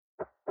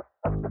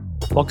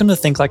Welcome to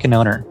Think Like an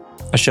Owner,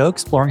 a show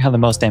exploring how the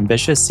most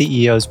ambitious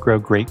CEOs grow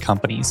great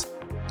companies.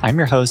 I'm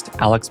your host,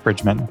 Alex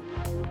Bridgman.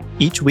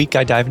 Each week,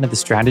 I dive into the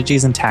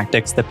strategies and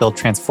tactics that build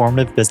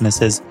transformative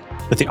businesses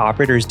with the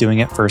operators doing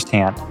it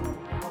firsthand.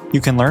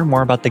 You can learn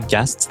more about the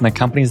guests and the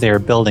companies they are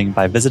building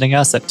by visiting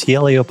us at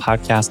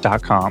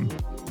tlaopodcast.com.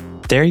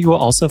 There you will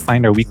also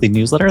find our weekly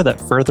newsletter that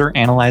further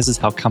analyzes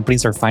how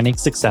companies are finding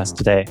success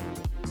today.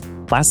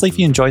 Lastly, if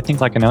you enjoy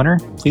Think Like an Owner,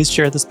 please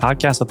share this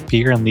podcast with a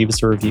peer and leave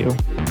us a review.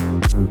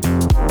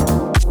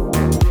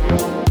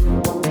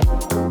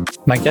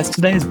 My guest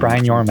today is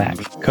Brian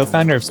Yormak,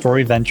 co-founder of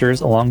Story Ventures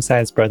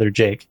alongside his brother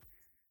Jake.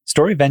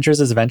 Story Ventures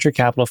is a venture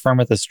capital firm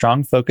with a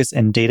strong focus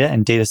in data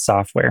and data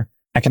software.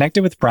 I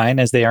connected with Brian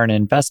as they are an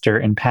investor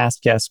in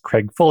past guest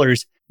Craig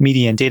Fuller's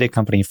media and data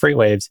company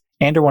Freightwaves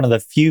and are one of the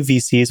few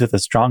VCs with a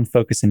strong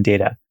focus in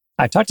data.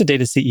 I've talked to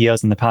data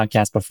CEOs in the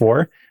podcast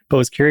before, but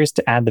was curious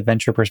to add the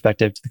venture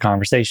perspective to the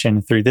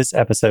conversation through this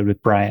episode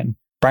with Brian.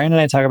 Brian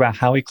and I talk about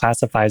how he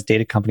classifies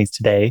data companies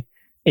today,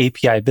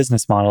 API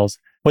business models,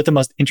 what the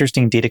most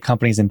interesting data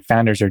companies and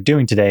founders are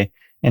doing today,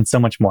 and so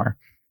much more.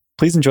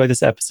 Please enjoy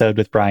this episode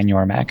with Brian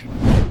Yormak.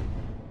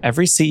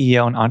 Every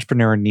CEO and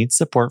entrepreneur needs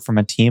support from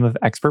a team of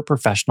expert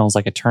professionals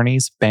like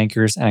attorneys,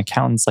 bankers, and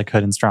accountants like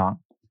Hood & Strong.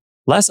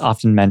 Less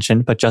often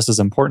mentioned, but just as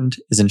important,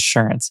 is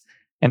insurance.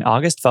 And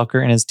August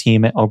Felker and his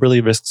team at Oberly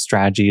Risk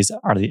Strategies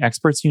are the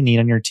experts you need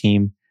on your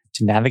team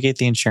to navigate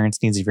the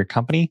insurance needs of your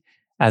company,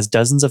 as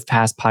dozens of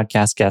past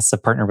podcast guests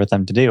have partnered with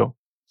them to do.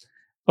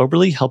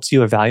 Oberly helps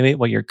you evaluate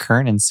what your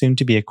current and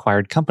soon-to-be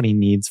acquired company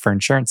needs for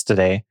insurance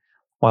today,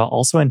 while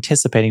also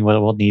anticipating what it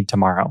will need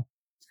tomorrow.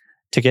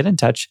 To get in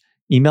touch,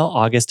 email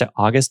August at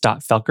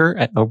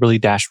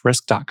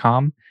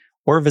august.felker@oberly-risk.com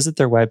or visit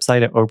their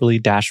website at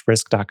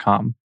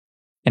oberly-risk.com.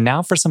 And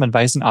now for some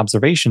advice and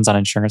observations on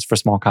insurance for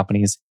small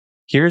companies.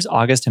 Here's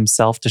August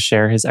himself to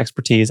share his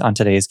expertise on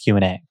today's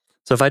Q&A.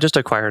 So if I just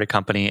acquired a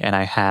company and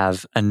I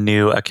have a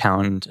new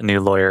accountant, a new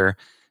lawyer,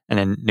 and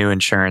a new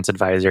insurance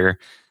advisor,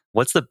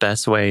 what's the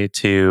best way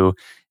to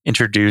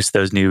introduce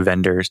those new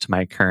vendors to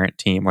my current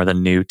team or the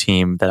new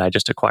team that I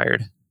just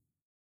acquired?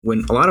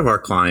 When a lot of our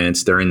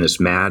clients, they're in this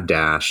mad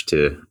dash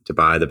to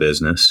buy the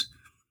business,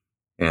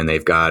 and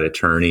they've got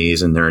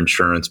attorneys and their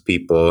insurance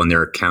people and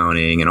their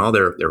accounting and all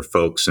their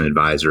folks and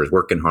advisors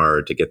working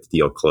hard to get the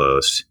deal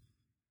closed.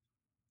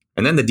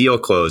 And then the deal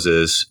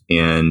closes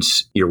and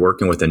you're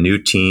working with a new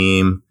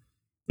team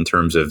in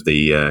terms of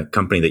the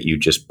company that you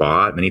just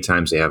bought. Many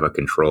times they have a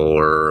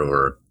controller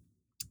or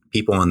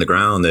people on the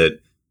ground that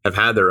have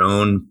had their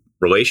own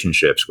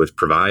relationships with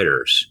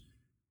providers.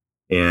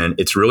 And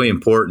it's really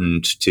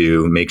important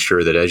to make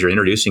sure that as you're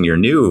introducing your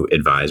new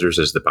advisors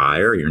as the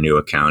buyer, your new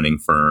accounting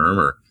firm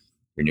or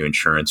your new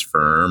insurance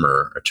firm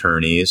or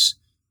attorneys,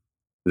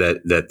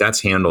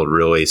 that's handled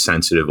really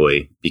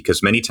sensitively,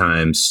 because many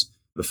times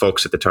the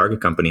folks at the target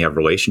company have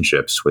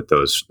relationships with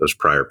those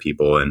prior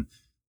people. And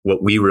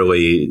what we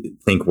really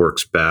think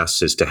works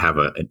best is to have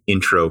an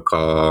intro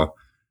call,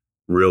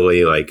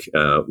 really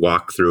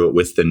walk through it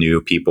with the new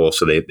people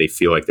so they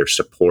feel like they're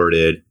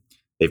supported.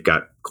 They've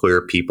got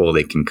clear people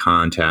they can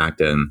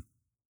contact, and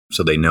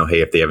so they know,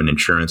 hey, if they have an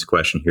insurance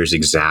question, here's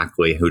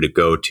exactly who to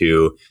go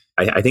to.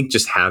 I think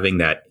just having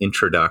that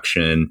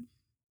introduction,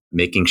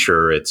 making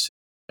sure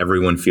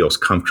everyone feels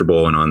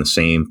comfortable and on the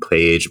same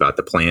page about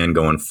the plan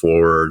going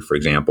forward, for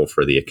example,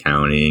 for the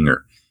accounting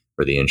or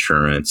for the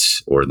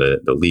insurance or the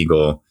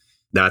legal,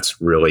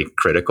 that's really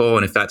critical.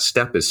 And if that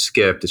step is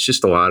skipped, it's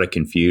just a lot of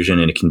confusion,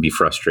 and it can be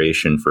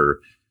frustration for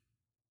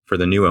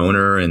the new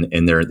owner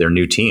and their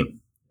new team.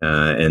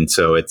 And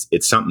so it's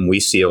something we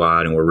see a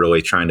lot, and we're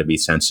really trying to be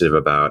sensitive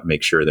about,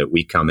 make sure that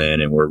we come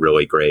in and we're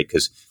really great,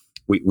 because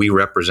we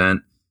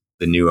represent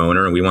the new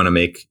owner and we want to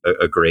make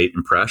a great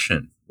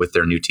impression with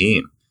their new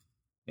team.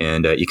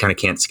 And you kind of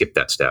can't skip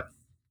that step.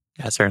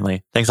 Yeah,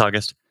 certainly. Thanks,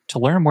 August. To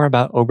learn more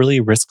about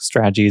Oberly Risk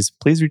Strategies,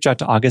 please reach out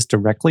to August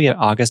directly at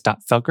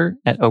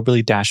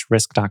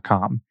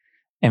august.felker@oberly-risk.com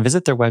and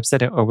visit their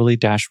website at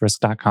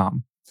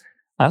oberly-risk.com.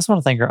 I also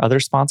want to thank our other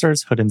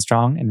sponsors, Hood &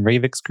 Strong and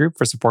Ravix Group,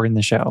 for supporting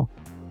the show.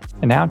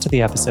 And now to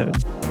the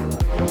episode.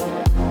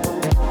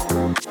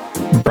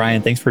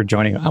 Brian, thanks for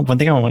joining. One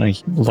thing I want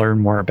to learn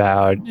more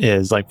about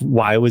is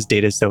why was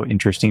data so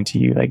interesting to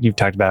you? You've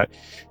talked about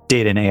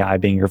data and AI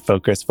being your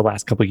focus for the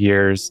last couple of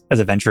years as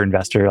a venture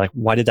investor.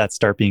 Why did that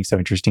start being so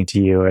interesting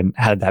to you, and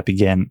how did that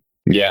begin?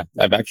 Yeah,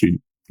 I've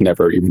actually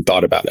never even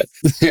thought about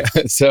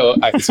it. So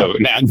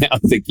now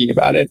thinking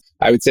about it,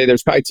 I would say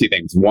there's probably two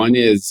things. One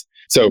is,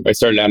 so I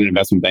started out in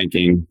investment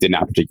banking, did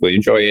not particularly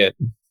enjoy it,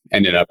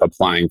 ended up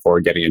applying for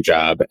getting a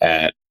job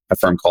at a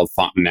firm called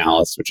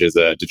Fontenalis, which is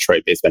a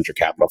Detroit-based venture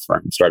capital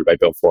firm started by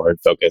Bill Ford,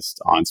 focused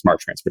on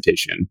smart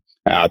transportation,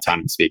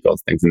 autonomous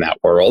vehicles, things in that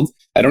world.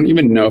 I don't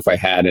even know if I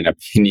had an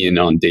opinion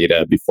on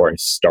data before I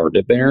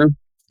started there.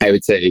 I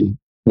would say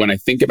when I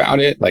think about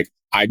it,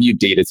 I view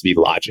data to be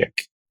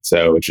logic.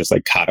 So it's just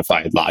like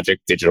codified logic,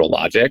 digital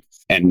logic.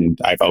 And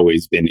I've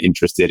always been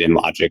interested in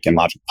logic and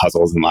logic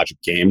puzzles and logic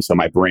games. So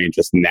my brain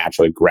just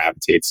naturally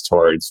gravitates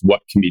towards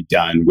what can be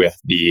done with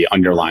the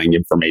underlying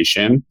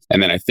information.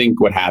 And then I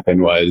think what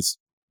happened was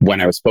when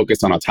I was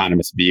focused on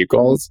autonomous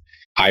vehicles,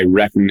 I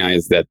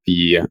recognized that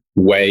the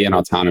way an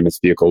autonomous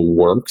vehicle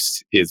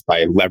works is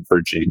by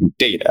leveraging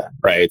data,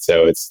 right?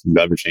 So it's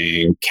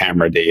leveraging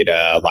camera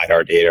data,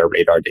 LiDAR data,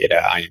 radar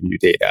data, IMU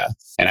data.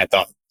 And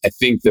I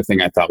think the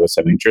thing I thought was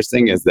so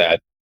interesting is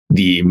that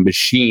the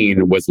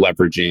machine was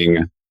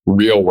leveraging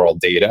real world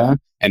data,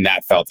 and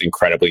that felt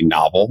incredibly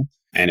novel.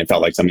 And it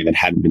felt like something that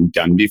hadn't been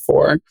done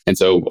before. And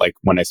so like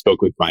when I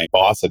spoke with my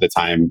boss at the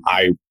time,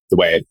 the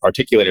way I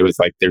articulated it was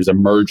like there's a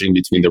merging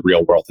between the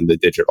real world and the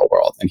digital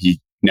world. And he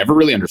never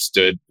really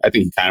understood. I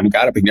think he kind of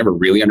got it, but he never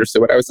really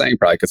understood what I was saying,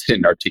 probably because I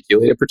didn't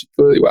articulate it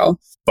particularly well.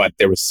 But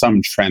there was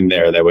some trend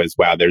there that was,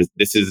 wow,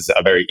 this is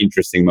a very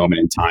interesting moment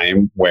in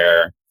time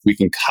where we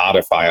can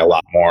codify a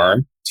lot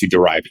more to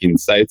derive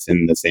insights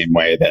in the same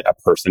way that a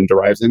person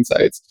derives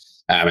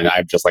insights. And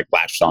I've just like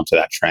latched onto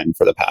that trend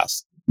for the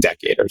past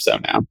decade or so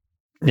now.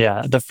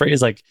 Yeah, the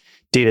phrase like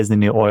data is the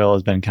new oil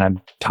has been kind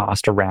of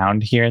tossed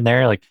around here and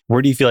there. Like,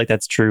 where do you feel like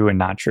that's true and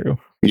not true?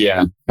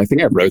 Yeah, I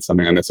think I wrote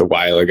something on this a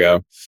while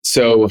ago.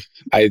 So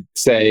I'd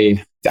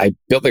say I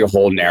built like a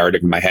whole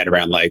narrative in my head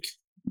around like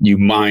you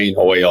mine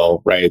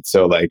oil, right?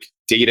 So like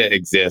data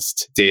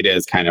exists. Data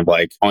is kind of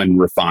like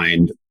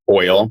unrefined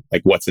oil,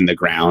 like what's in the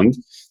ground.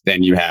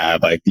 Then you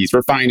have like these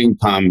refining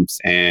pumps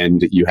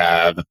and you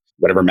have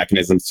whatever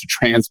mechanisms to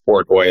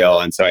transport oil.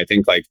 And so I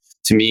think like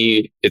to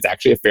me, it's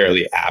actually a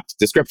fairly apt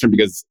description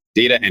because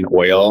data and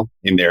oil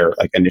in their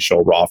like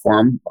initial raw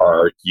form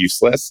are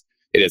useless.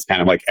 It is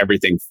kind of like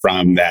everything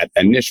from that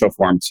initial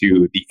form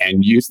to the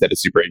end use that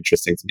is super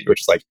interesting to me,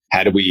 which is like,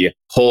 how do we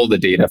pull the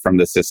data from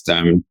the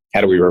system?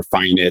 How do we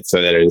refine it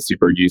so that it is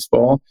super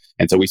useful?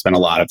 And so we spend a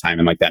lot of time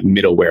in like that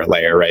middleware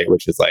layer, right?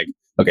 Which is like,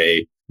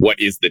 okay, what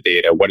is the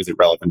data? What is it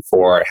relevant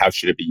for? How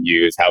should it be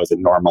used? How is it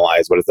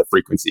normalized? What is the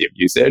frequency of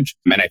usage?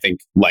 And I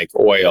think like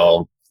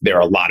oil, there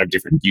are a lot of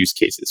different use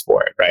cases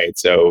for it, right?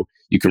 So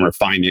you can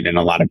refine it in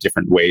a lot of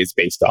different ways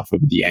based off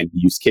of the end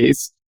use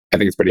case. I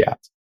think it's pretty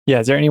apt. Yeah.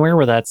 Is there anywhere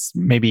where that's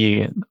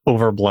maybe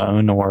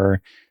overblown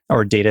or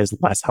data is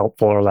less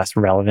helpful or less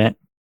relevant?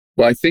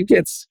 Well, I think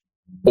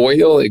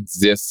oil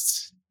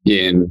exists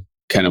in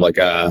kind of like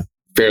a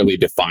fairly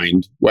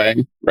defined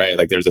way, right?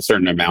 Like there's a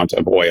certain amount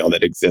of oil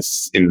that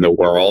exists in the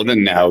world.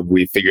 And now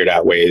we figured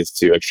out ways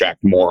to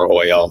extract more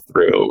oil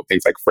through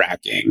things like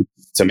fracking.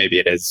 So maybe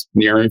it is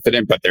near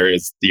infinite, but there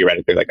is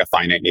theoretically like a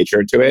finite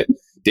nature to it.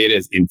 Data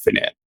is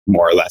infinite,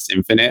 more or less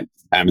infinite.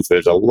 And so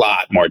there's a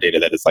lot more data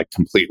that is like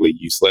completely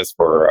useless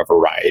for a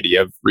variety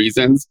of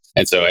reasons.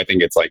 And so I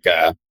think it's like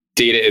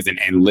data is an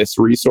endless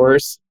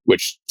resource,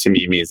 which to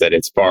me means that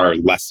it's far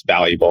less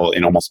valuable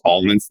in almost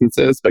all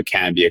instances, but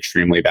can be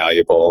extremely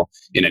valuable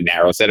in a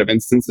narrow set of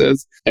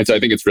instances. And so I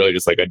think it's really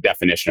just like a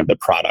definition of the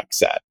product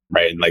set,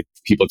 right? And like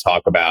people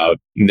talk about,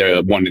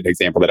 the one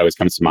example that always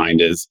comes to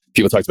mind is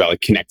people talked about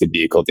like connected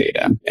vehicle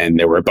data. And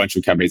there were a bunch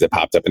of companies that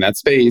popped up in that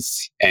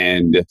space.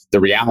 And the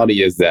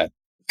reality is that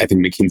I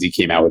think McKinsey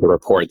came out with a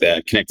report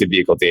that connected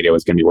vehicle data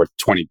was going to be worth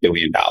 $20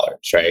 billion,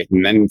 right?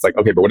 And then it's like,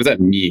 okay, but what does that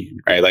mean,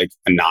 right? Like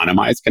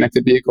anonymized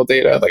connected vehicle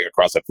data, like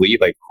across a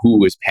fleet, like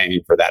who is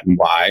paying for that and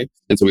why?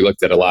 And so we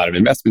looked at a lot of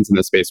investments in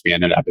this space. We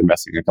ended up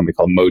investing in a company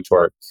called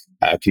Motor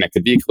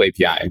Connected Vehicle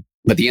API.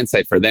 But the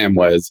insight for them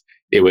was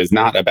it was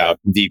not about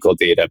vehicle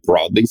data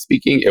broadly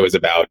speaking. It was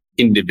about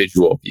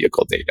individual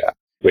vehicle data,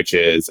 which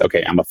is,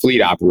 okay, I'm a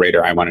fleet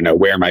operator. I want to know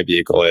where my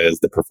vehicle is,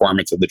 the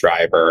performance of the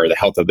driver, the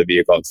health of the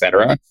vehicle, et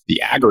cetera.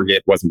 The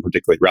aggregate wasn't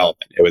particularly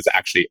relevant. It was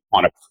actually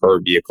on a per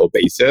vehicle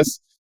basis.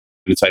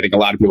 And so I think a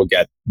lot of people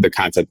get the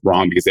concept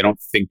wrong because they don't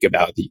think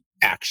about the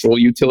actual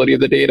utility of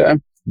the data.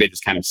 They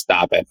just kind of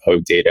stop at, oh,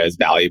 data is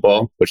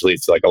valuable, which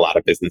leads to like a lot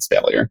of business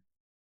failure.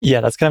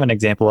 Yeah, that's kind of an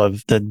example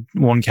of the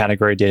one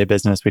category data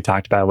business we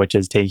talked about, which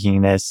is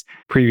taking this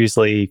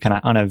previously kind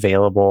of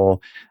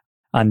unavailable,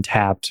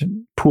 untapped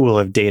pool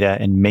of data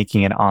and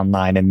making it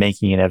online and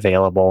making it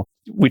available.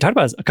 We talked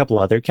about a couple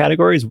other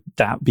categories,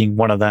 that being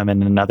one of them,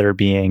 and another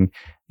being,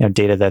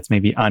 data that's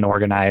maybe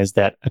unorganized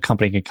that a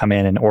company can come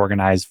in and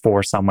organize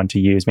for someone to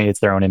use. Maybe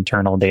it's their own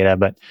internal data,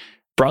 but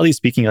broadly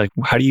speaking, like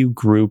how do you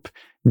group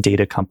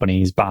data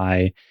companies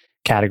by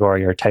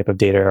category or type of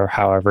data or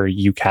however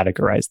you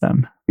categorize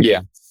them?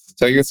 Yeah.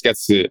 So I think this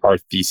gets to our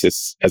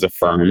thesis as a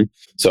firm.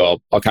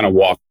 So I'll kind of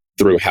walk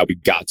through how we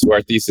got to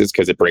our thesis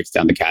because it breaks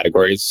down the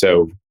categories.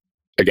 So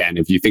again,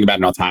 if you think about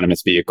an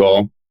autonomous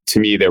vehicle, to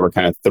me, there were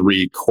kind of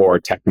three core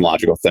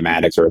technological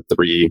thematics or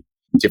three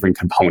different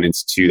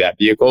components to that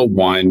vehicle.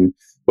 One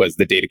was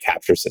the data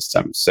capture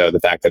system. So the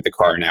fact that the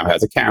car now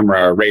has a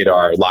camera,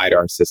 radar,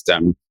 LiDAR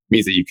system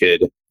means that you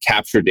could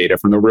capture data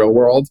from the real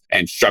world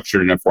and structure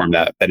it in a form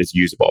that is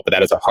usable. But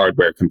that is a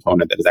hardware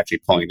component that is actually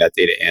pulling that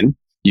data in.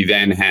 You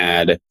then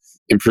had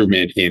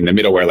improvement in the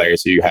middleware layer.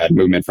 So you had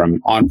movement from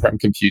on-prem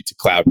compute to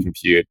cloud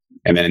compute.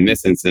 And then in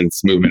this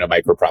instance, movement of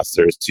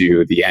microprocessors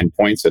to the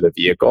endpoint, so the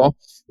vehicle,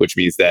 which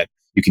means that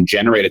you can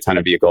generate a ton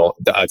of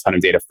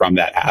data from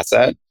that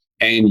asset,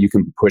 and you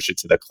can push it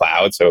to the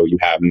cloud. So you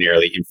have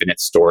nearly infinite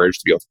storage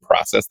to be able to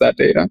process that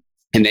data.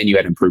 And then you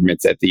had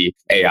improvements at the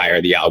AI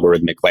or the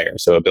algorithmic layer.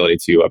 So ability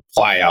to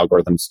apply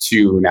algorithms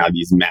to now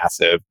these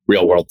massive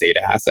real world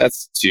data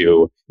assets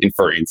to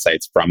infer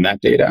insights from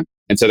that data.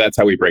 And so that's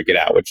how we break it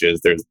out, which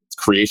is there's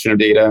creation of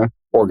data,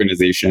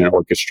 organization and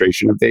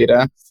orchestration of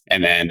data,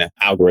 and then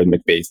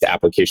algorithmic based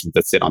applications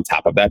that sit on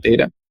top of that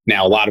data.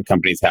 Now, a lot of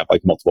companies have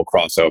like multiple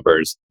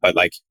crossovers, but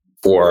like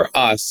for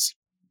us,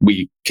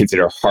 we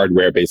consider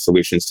hardware-based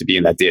solutions to be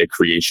in that data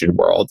creation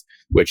world,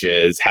 which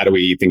is how do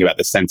we think about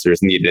the sensors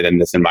needed in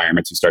this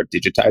environment to start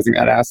digitizing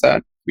that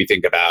asset? We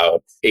think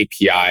about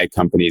API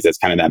companies as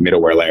kind of that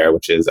middleware layer,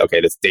 which is, okay,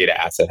 this data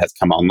asset has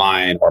come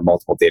online or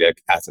multiple data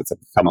assets have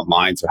come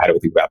online. So how do we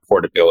think about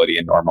portability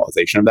and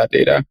normalization of that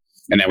data?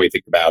 And then we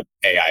think about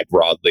AI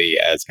broadly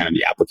as kind of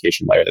the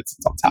application layer that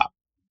sits on top.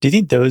 Do you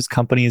think those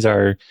companies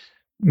are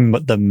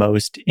the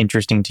most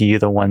interesting to you,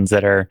 the ones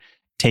that are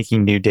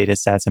taking new data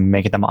sets and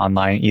making them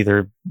online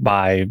either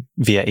via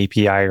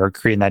API or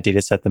creating that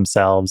data set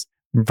themselves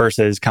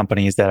versus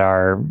companies that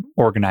are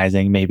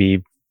organizing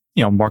maybe,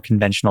 more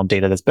conventional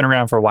data that's been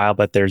around for a while,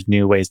 but there's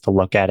new ways to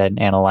look at it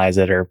and analyze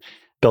it or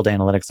build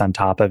analytics on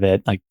top of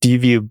it? Like, do you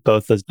view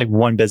both as like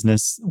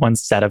one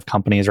set of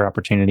companies or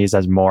opportunities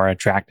as more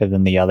attractive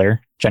than the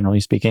other, generally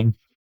speaking?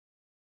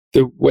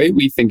 The way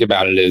we think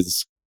about it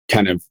is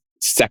kind of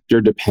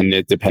sector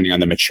dependent, depending on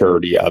the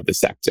maturity of the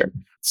sector.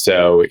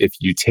 So if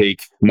you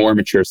take more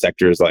mature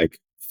sectors like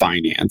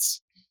finance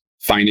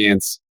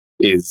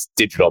is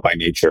digital by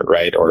nature,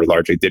 right? Or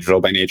largely digital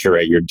by nature,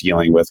 right? You're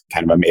dealing with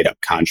kind of a made up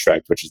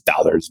construct, which is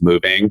dollars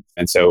moving.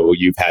 And so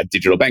you've had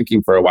digital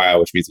banking for a while,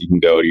 which means you can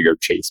go to your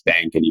Chase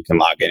Bank and you can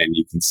log in and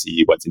you can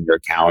see what's in your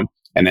account.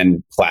 And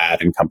then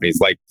Plaid and companies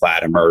like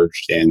Plaid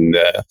emerged in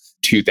the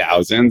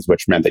 2000s,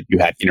 which meant that you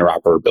had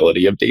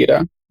interoperability of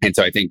data. And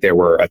so I think there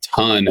were a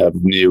ton of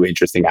new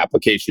interesting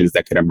applications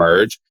that could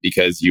emerge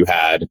because you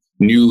had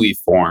newly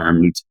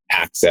formed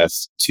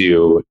access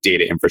to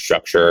data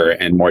infrastructure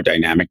and more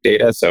dynamic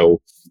data.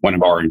 So one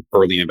of our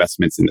early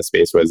investments in the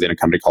space was in a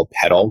company called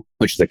Petal,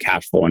 which is a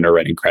cash flow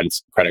underwriting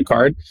credit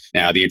card.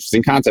 Now, the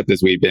interesting concept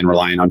is we've been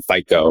relying on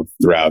FICO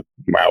throughout,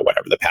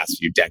 the past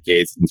few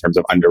decades in terms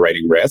of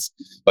underwriting risk.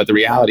 But the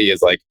reality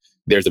is like,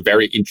 there's a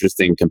very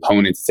interesting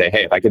component to say,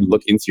 hey, if I could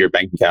look into your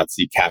bank account,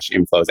 see cash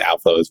inflows,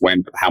 outflows,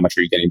 how much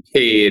are you getting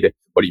paid?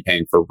 What are you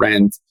paying for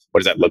rent? What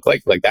does that look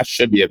like? Like that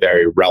should be a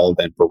very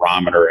relevant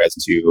barometer as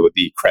to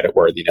the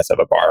creditworthiness of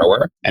a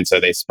borrower. And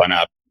so they spun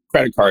up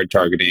credit card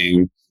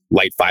targeting,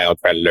 light file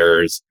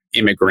creditors,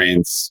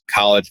 immigrants,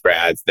 college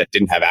grads that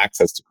didn't have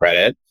access to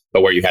credit,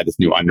 but where you had this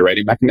new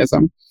underwriting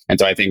mechanism. And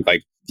so I think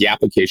like the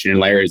application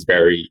layer is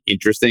very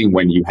interesting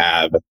when you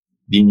have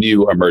the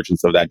new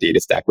emergence of that data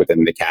stack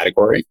within the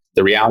category.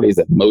 The reality is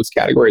that most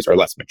categories are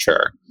less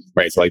mature,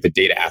 right? So like the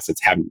data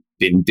assets haven't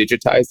been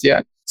digitized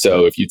yet.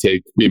 So if we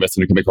invest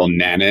in a company called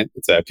Nanit,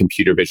 it's a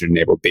computer vision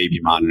enabled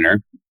baby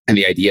monitor. And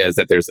the idea is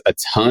that there's a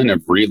ton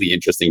of really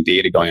interesting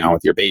data going on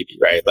with your baby,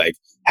 right? Like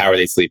how are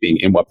they sleeping?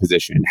 In what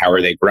position? How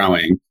are they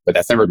growing? But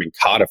that's never been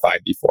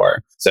codified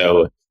before.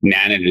 So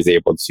Nanit is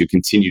able to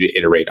continue to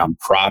iterate on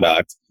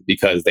product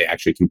because they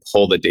actually can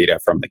pull the data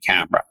from the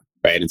camera.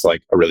 Right. And so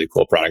like a really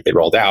cool product they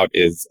rolled out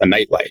is a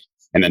nightlight.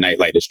 And the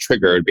nightlight is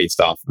triggered based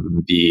off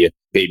of the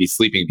baby's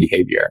sleeping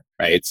behavior.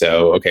 Right.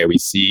 So, okay, we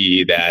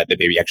see that the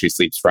baby actually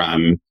sleeps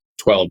from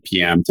 12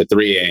 p.m. to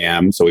 3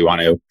 a.m. So we want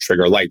to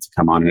trigger light to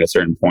come on at a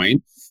certain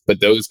point. But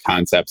those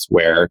concepts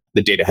where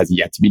the data has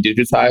yet to be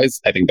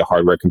digitized, I think the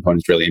hardware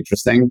component is really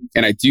interesting.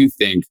 And I do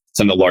think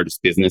some of the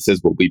largest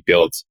businesses will be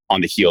built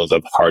on the heels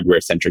of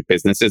hardware-centric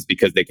businesses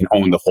because they can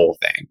own the whole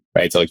thing,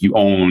 right? So like you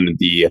own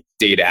the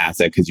data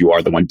asset because you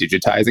are the one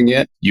digitizing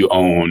it. You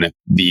own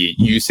the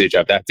usage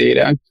of that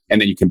data. And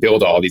then you can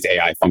build all these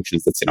AI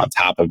functions that sit on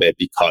top of it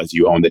because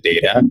you own the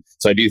data.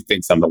 So I do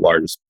think some of the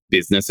largest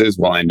businesses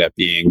will end up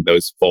being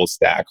those full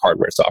stack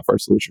hardware software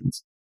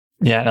solutions.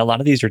 Yeah, and a lot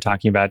of these you're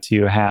talking about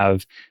to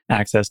have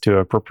access to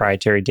a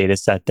proprietary data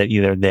set that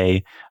either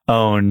they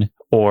own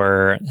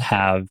or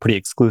have pretty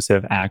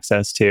exclusive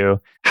access to.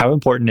 How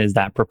important is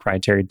that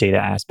proprietary data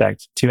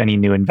aspect to any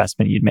new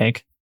investment you'd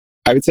make?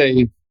 I would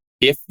say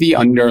if the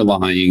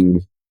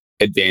underlying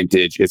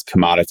advantage is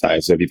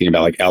commoditized, so if you think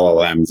about like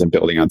LLMs and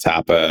building on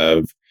top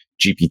of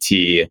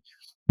GPT,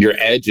 your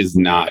edge is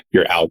not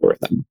your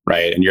algorithm,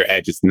 right? And your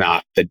edge is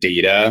not the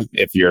data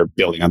if you're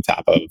building on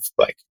top of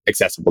like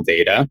accessible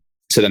data.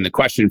 So then the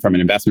question from an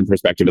investment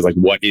perspective is like,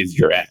 what is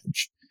your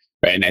edge?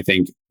 Right. And I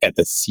think at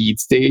the seed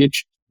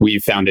stage, we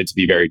found it to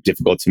be very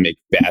difficult to make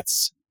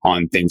bets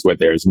on things where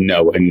there's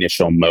no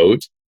initial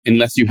moat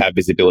unless you have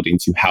visibility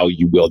into how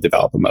you will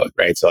develop a moat,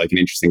 right? So like an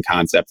interesting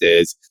concept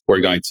is we're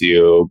going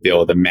to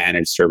build a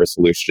managed service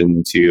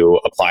solution to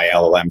apply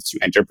LLMs to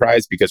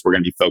enterprise because we're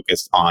going to be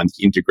focused on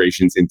the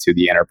integrations into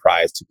the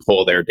enterprise to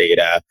pull their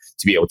data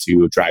to be able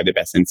to drive the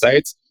best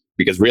insights.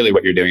 Because really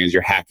what you're doing is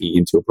you're hacking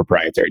into a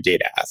proprietary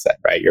data asset,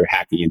 right? You're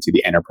hacking into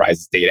the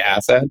enterprise's data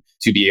asset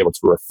to be able to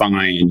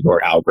refine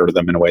your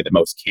algorithm in a way that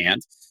most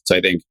can't. So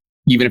I think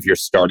even if you're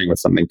starting with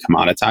something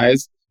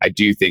commoditized, I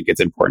do think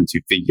it's important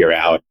to figure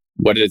out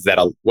what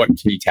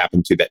can you tap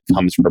into that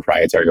comes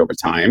proprietary over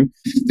time.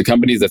 The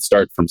companies that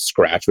start from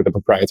scratch with a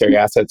proprietary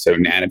asset, so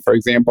Nanit, for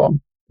example,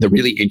 the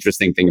really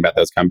interesting thing about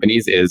those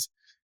companies is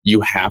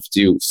you have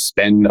to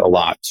spend a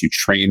lot to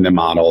train the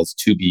models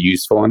to be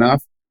useful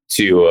enough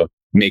to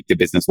make the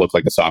business look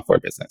like a software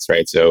business,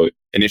 right? So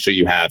initially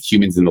you have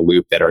humans in the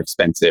loop that are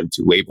expensive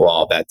to label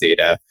all that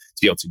data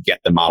to be able to get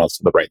the models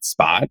to the right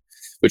spot,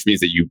 which means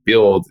that you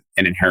build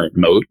an inherent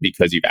moat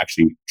because you've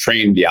actually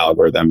trained the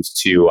algorithms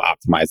to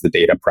optimize the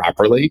data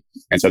properly.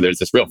 And so there's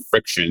this real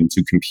friction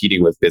to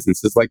competing with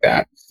businesses like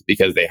that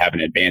because they have an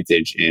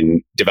advantage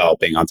in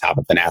developing on top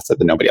of an asset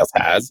that nobody else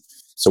has.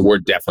 So we're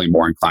definitely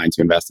more inclined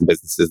to invest in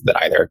businesses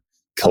that either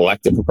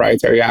collect a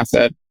proprietary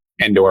asset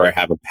and or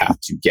have a path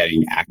to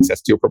getting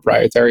access to a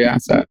proprietary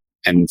asset.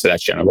 And so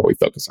that's generally what we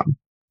focus on.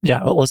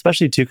 Yeah, well,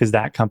 especially too, because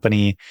that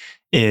company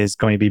is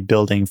going to be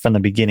building from the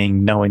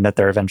beginning, knowing that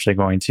they're eventually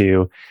going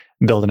to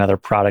build another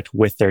product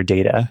with their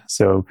data.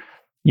 So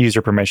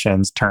user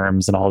permissions,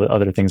 terms, and all the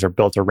other things are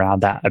built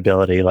around that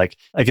ability. Like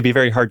it could be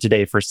very hard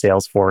today for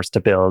Salesforce to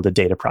build a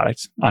data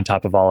product on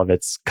top of all of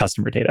its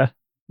customer data.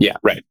 Yeah,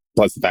 right.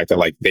 Plus the fact that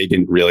like they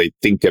didn't really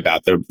think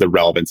about the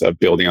relevance of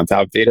building on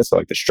top of data. So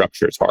like the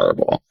structure is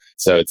horrible.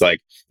 So it's like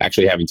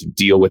actually having to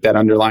deal with that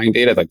underlying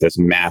data. Like there's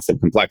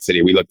massive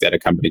complexity. We looked at a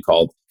company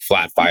called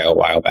Flatfile a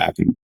while back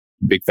and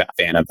big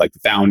fan of like the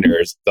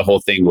founders. The whole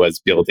thing was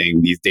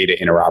building these data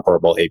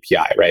interoperable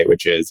API, right?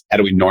 Which is how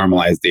do we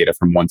normalize data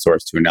from one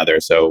source to another?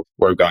 So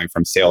we're going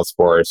from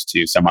Salesforce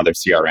to some other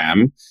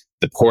CRM.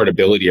 The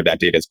portability of that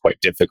data is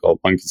quite difficult.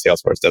 One, because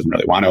Salesforce doesn't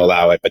really want to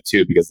allow it, but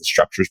two, because the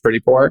structure is pretty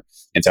poor.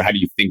 And so how do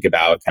you think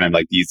about kind of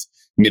like these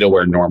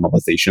middleware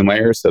normalization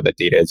layers so that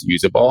data is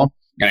usable?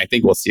 And I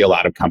think we'll see a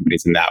lot of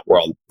companies in that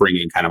world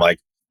bringing kind of like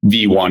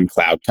V1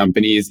 cloud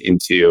companies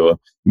into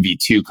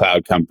V2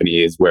 cloud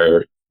companies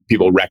where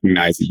people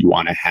recognize that you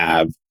want to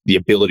have the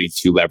ability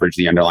to leverage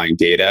the underlying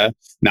data,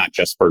 not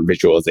just for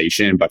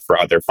visualization, but for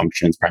other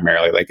functions,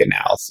 primarily like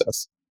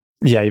analysis.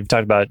 Yeah, you've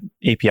talked about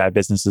API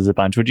businesses a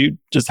bunch. Would you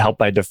just help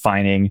by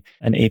defining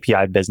an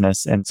API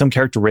business and some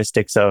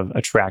characteristics of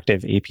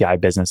attractive API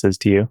businesses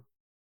to you?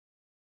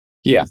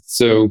 Yeah.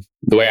 So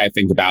the way I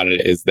think about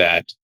it is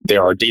that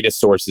there are data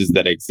sources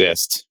that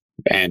exist.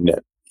 And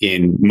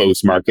in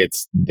most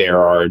markets, there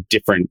are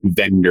different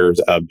vendors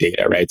of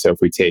data, right? So if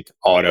we take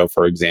auto,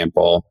 for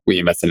example, we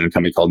invested in a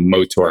company called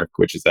Motork,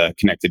 which is a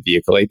connected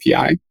vehicle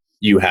API.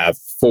 You have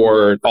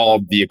Ford, all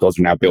vehicles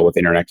are now built with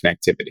internet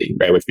connectivity,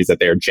 right? Which means that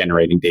they are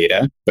generating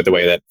data. But the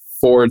way that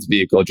Ford's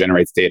vehicle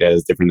generates data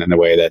is different than the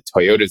way that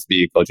Toyota's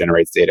vehicle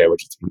generates data,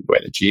 which is different than the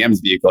way that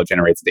GM's vehicle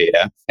generates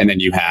data. And then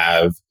you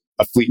have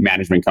a fleet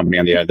management company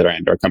on the other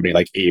end, or a company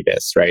like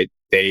Avis, right?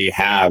 They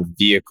have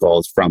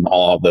vehicles from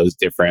all of those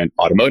different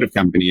automotive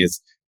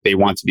companies. They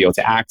want to be able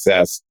to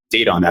access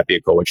data on that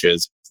vehicle, which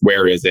is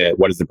where is it?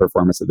 What is the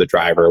performance of the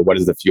driver? What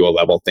is the fuel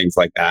level? Things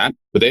like that.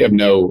 But they have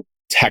no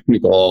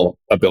technical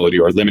ability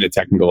or limited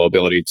technical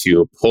ability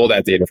to pull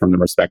that data from the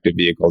respective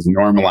vehicles,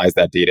 normalize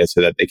that data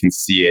so that they can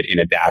see it in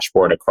a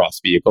dashboard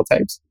across vehicle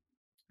types.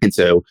 And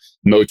so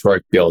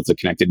Motork builds a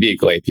connected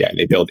vehicle API.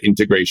 They build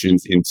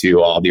integrations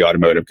into all the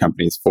automotive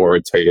companies,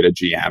 Ford, Toyota,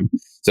 GM,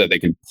 so that they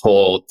can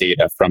pull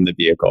data from the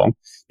vehicle.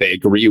 They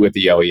agree with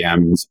the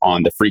OEMs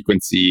on the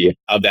frequency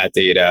of that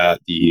data,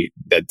 the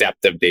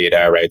depth of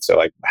data, right? So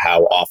like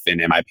how often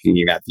am I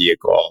pinging that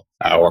vehicle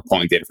or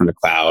pulling data from the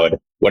cloud?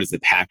 What is the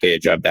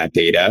package of that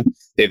data?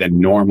 They then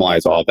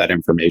normalize all of that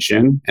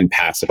information and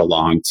pass it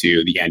along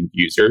to the end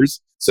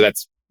users. So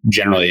that's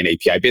generally an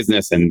API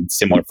business and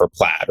similar for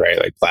Plaid, right?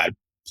 Like Plaid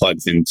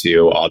plugs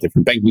into all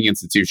different banking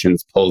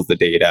institutions, pulls the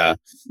data,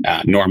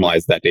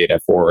 normalizes that data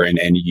for an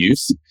end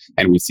use.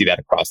 And we see that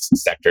across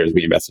sectors.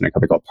 We invest in a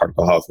company called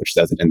Particle Health, which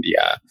does it in the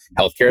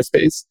healthcare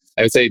space.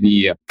 I would say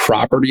the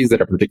properties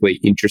that are particularly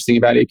interesting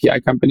about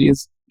API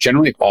companies,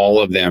 generally all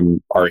of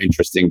them are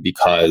interesting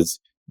because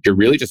you're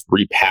really just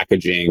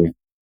repackaging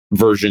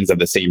versions of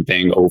the same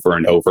thing over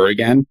and over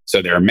again.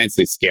 So they're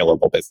immensely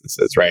scalable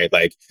businesses, right?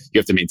 Like you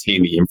have to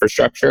maintain the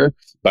infrastructure,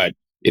 but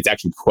it's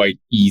actually quite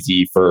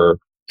easy for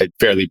a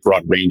fairly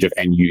broad range of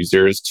end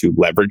users to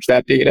leverage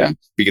that data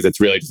because it's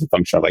really just a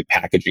function of like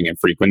packaging and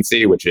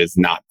frequency, which is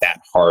not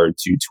that hard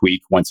to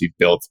tweak once you've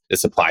built the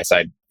supply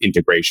side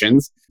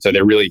integrations. So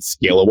they're really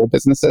scalable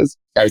businesses.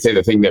 I would say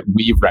the thing that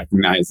we've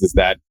recognized is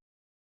that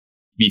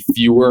the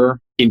fewer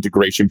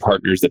integration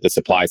partners that the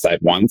supply side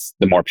wants,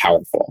 the more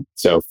powerful.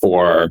 So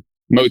for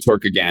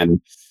Motork, again,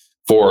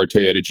 for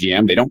Toyota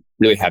GM, they don't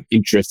really have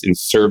interest in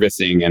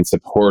servicing and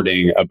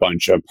supporting a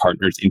bunch of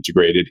partners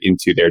integrated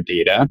into their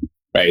data,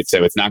 right?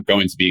 So it's not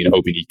going to be an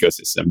open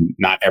ecosystem.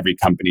 Not every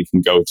company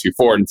can go to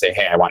Ford and say,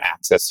 hey, I want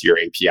access to your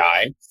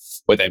API.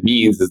 What that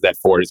means is that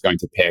Ford is going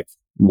to pick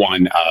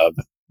one of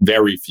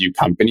very few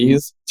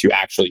companies to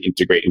actually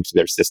integrate into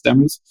their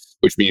systems,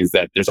 which means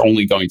that there's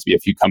only going to be a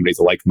few companies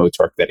like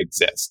Motork that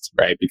exist,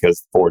 right?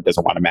 Because Ford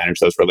doesn't want to manage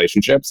those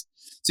relationships.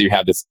 So you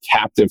have this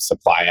captive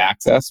supply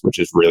access, which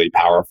is really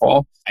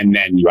powerful. And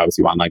then you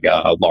obviously want like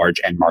a large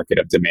end market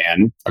of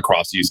demand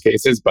across use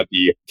cases. But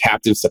the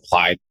captive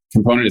supply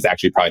component is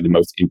actually probably the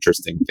most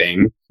interesting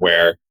thing,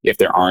 where if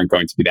there aren't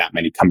going to be that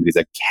many companies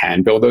that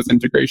can build those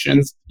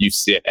integrations, you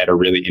sit at a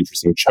really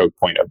interesting choke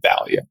point of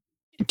value.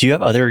 Do you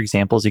have other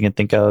examples you can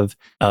think of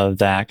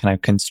that kind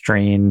of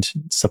constrained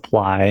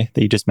supply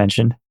that you just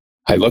mentioned?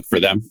 I look for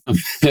them.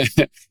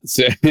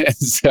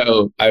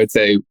 So I would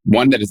say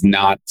one that is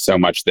not so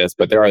much this,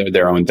 but there are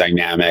their own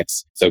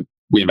dynamics. So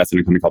we invest in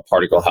a company called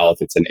Particle Health.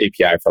 It's an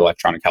API for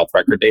electronic health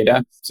record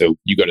data. So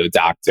you go to the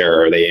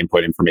doctor, they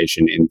input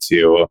information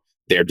into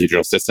their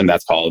digital system.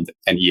 That's called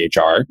an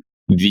EHR.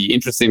 The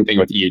interesting thing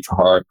with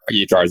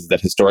EHRs is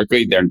that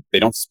historically they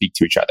don't speak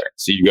to each other.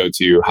 So you go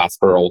to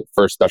hospital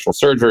for special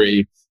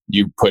surgery,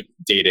 you put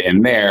data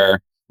in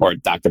there, or a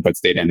doctor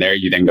puts data in there.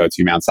 You then go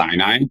to Mount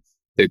Sinai.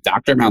 The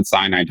doctor at Mount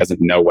Sinai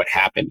doesn't know what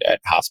happened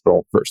at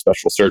hospital for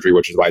special surgery,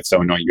 which is why it's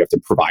so annoying. You have to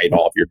provide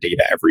all of your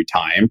data every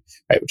time,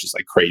 right? Which is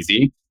like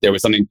crazy. There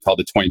was something called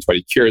the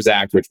 2020 Cures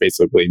Act, which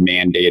basically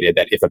mandated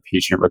that if a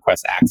patient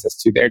requests access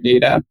to their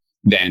data,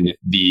 then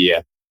the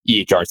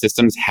EHR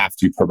systems have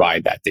to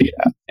provide that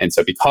data. And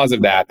so because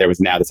of that, there was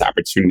now this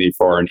opportunity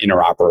for an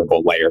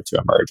interoperable layer to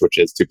emerge, which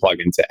is to plug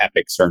into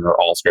Epic, Cerner,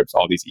 Allscripts,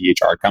 all these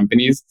EHR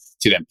companies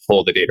to then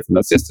pull the data from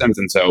those systems.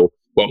 And so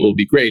what will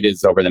be great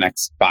is over the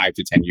next 5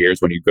 to 10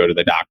 years, when you go to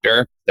the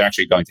doctor, they're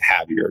actually going to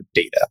have your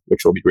data,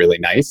 which will be really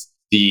nice.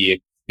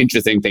 The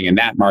interesting thing in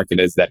that market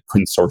is that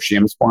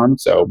consortiums form.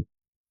 So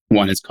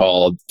one is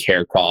called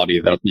Care Quality.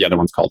 The other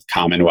one's called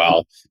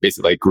Commonwealth,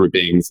 basically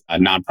groupings,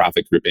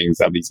 nonprofit groupings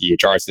of these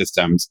EHR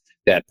systems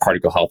that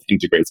Particle Health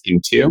integrates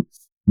into.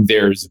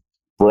 There's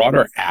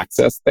broader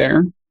access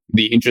there.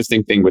 The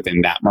interesting thing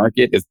within that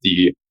market is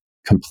the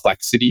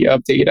complexity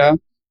of data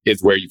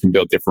is where you can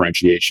build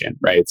differentiation,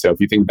 right? So if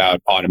you think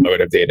about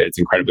automotive data, it's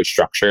incredibly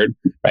structured,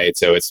 right?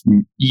 So it's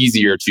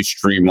easier to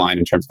streamline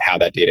in terms of how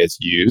that data is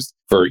used.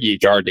 For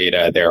EHR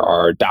data, there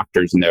are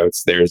doctors'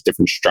 notes, there's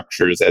different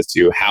structures as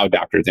to how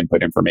doctors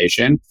input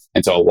information.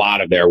 And so a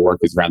lot of their work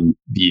is around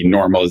the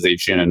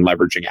normalization and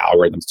leveraging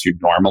algorithms to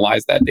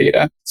normalize that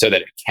data so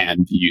that it can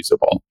be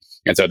usable.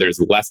 And so there's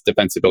less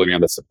defensibility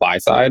on the supply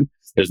side.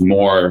 There's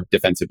more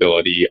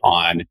defensibility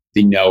on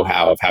the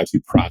know-how of how to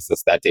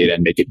process that data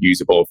and make it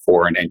usable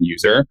for an end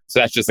user. So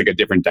that's just like a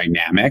different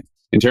dynamic.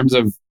 In terms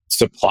of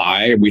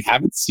supply, we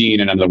haven't seen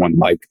another one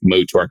like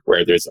Motork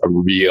where there's a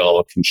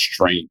real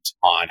constraint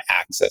on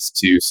access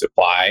to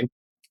supply.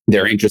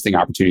 There are interesting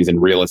opportunities in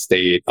real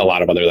estate, a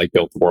lot of other like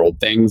built world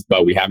things,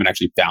 but we haven't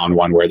actually found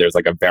one where there's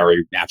like a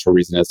very natural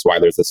reason as to why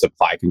there's a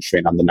supply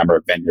constraint on the number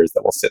of vendors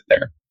that will sit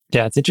there.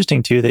 Yeah, it's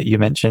interesting too that you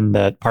mentioned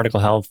that Particle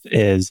Health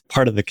is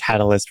part of the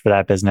catalyst for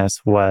that business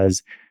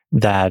was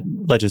that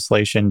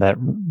legislation that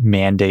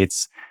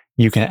mandates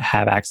you can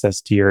have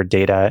access to your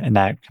data, and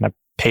that kind of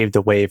paved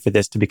the way for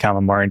this to become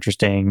a more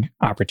interesting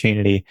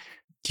opportunity.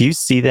 Do you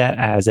see that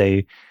as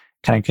a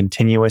kind of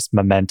continuous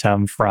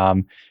momentum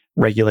from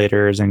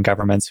regulators and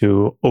governments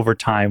who over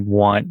time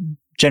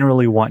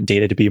generally want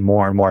data to be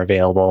more and more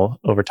available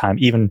over time,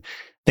 even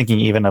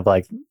thinking of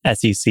like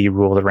SEC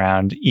ruled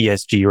around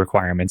ESG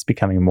requirements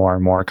becoming more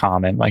and more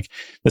common, like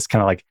this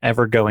kind of like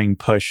ever going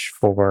push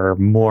for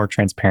more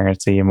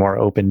transparency and more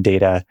open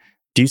data.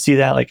 Do you see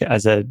that like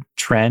as a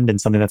trend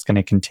and something that's going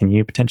to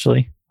continue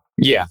potentially?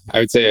 Yeah, I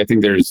would say I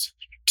think there's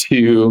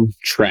two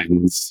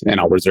trends, and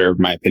I'll reserve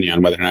my opinion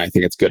on whether or not I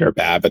think it's good or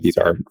bad, but these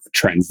are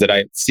trends that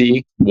I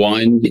see.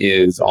 One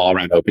is all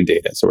around open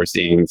data. So we're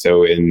seeing,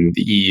 in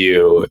the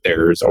EU,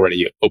 there's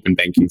already open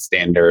banking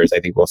standards. I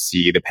think we'll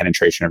see the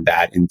penetration of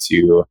that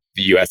into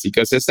the US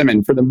ecosystem.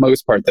 And for the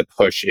most part, the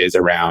push is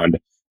around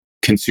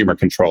consumer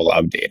control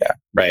of data,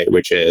 right?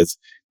 Which is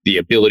the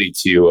ability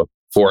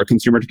for a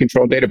consumer to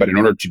control data. But in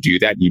order to do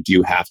that, you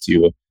do have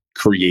to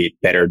create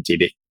better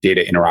data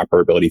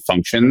interoperability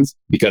functions,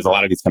 because a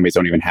lot of these companies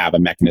don't even have a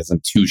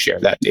mechanism to share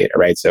that data,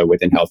 right? So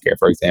within healthcare,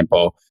 for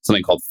example,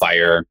 something called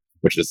FHIR,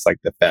 which is like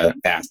the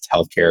Fast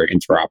Healthcare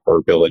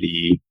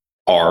Interoperability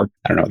R.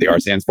 I don't know what the R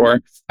stands for,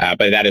 but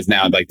that is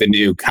now like the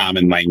new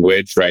common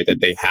language, right?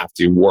 That they have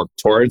to work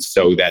towards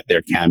so that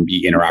there can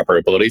be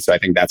interoperability. So I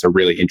think that's a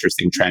really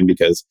interesting trend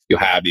because you'll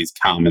have these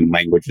common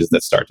languages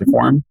that start to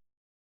form.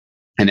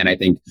 And then I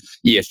think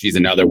ESG is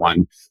another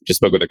one. Just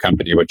spoke with a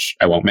company, which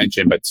I won't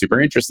mention, but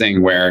super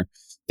interesting, where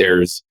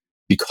there's,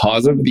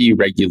 because of the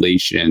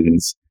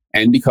regulations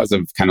and because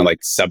of kind of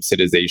like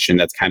subsidization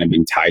that's kind of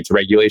being tied to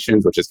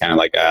regulations, which is kind of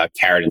like a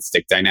carrot and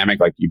stick dynamic.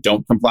 Like you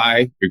don't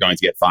comply, you're going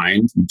to get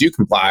fined. You do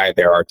comply,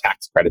 there are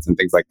tax credits and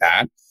things like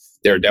that.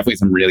 There are definitely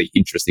some really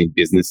interesting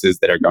businesses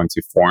that are going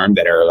to form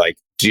that are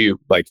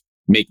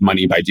make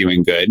money by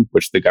doing good,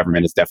 which the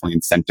government is definitely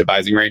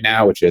incentivizing right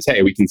now, which is,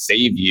 hey, we can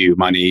save you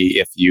money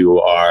if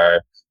you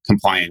are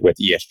compliant with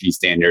ESG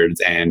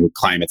standards and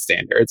climate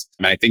standards.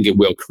 And I think it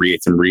will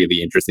create some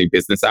really interesting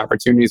business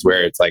opportunities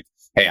where it's like,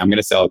 hey, I'm going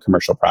to sell a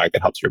commercial product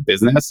that helps your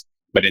business,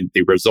 but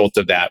the result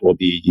of that will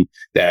be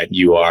that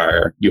you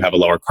have a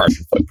lower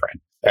carbon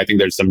footprint. I think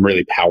there's some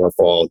really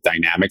powerful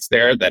dynamics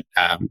there that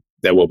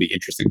that will be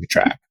interesting to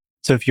track.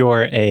 So if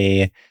you're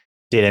a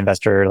data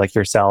investor like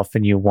yourself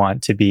and you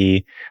want to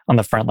be on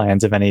the front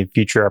lines of any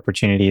future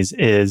opportunities,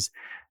 is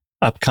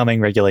upcoming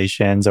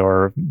regulations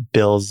or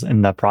bills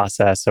in the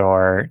process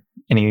or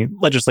any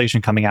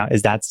legislation coming out,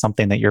 is that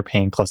something that you're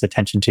paying close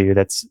attention to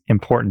that's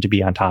important to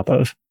be on top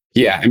of?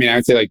 Yeah. I mean, I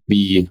would say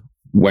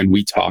when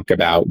we talk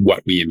about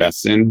what we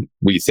invest in,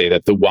 we say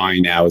that the why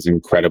now is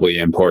incredibly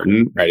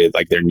important, right?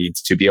 Like there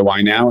needs to be a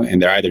why now,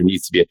 and there either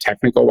needs to be a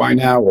technical why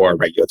now or a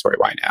regulatory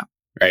why now,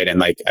 right? And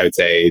like I would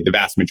say the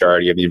vast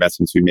majority of the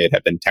investments we made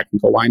have been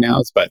technical why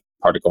nows, but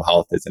particle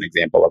health is an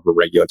example of a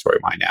regulatory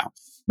why now.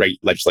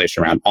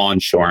 Legislation around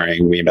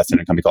onshoring. We invested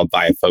in a company called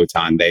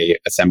Biophoton. They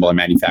assemble and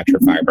manufacture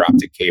fiber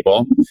optic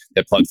cable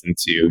that plugs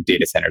into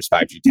data centers,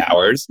 5G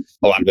towers.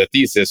 A lot of the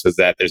thesis was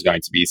that there's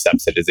going to be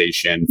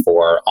subsidization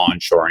for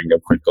onshoring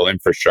of critical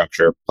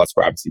infrastructure. Plus,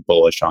 we're obviously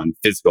bullish on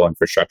physical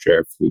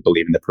infrastructure if we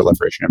believe in the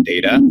proliferation of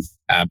data.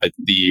 But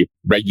the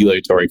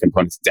regulatory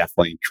components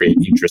definitely create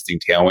interesting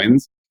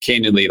tailwinds.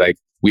 Candidly, like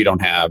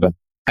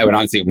I would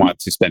honestly want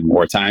to spend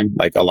more time.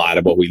 Like a lot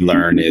of what we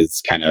learn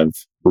is kind of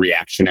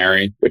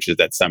reactionary, which is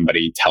that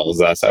somebody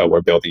tells us, oh,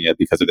 we're building it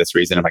because of this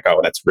reason. I'm like,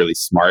 oh, that's really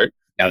smart.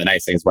 Now, the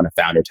nice thing is when a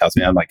founder tells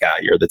me, I'm like,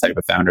 you're the type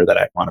of founder that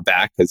I want to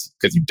back because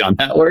you've done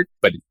that work.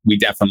 But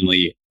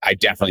I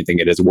definitely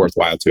think it is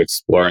worthwhile to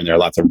explore. And there are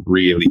lots of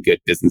really good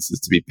businesses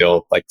to be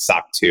built. Like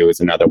SOC 2 is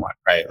another one,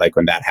 right? Like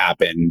when that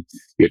happened,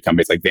 you had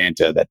companies like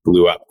Vanta that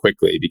blew up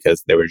quickly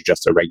because there was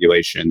just a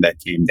regulation that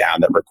came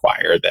down that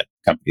required that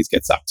companies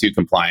get SOC 2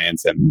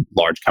 compliance, and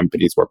large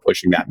companies were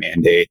pushing that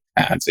mandate.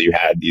 And so you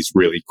had these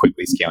really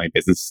quickly scaling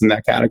businesses in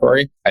that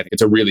category. I think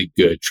it's a really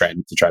good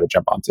trend to try to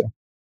jump onto.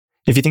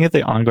 If you think of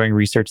the ongoing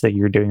research that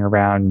you're doing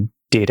around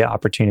data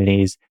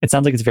opportunities, it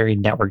sounds like it's very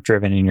network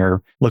driven and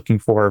you're looking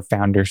for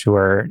founders who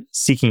are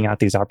seeking out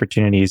these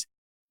opportunities.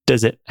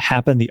 Does it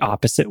happen the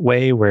opposite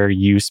way where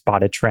you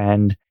spot a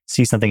trend,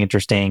 see something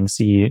interesting,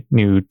 see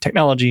new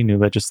technology, new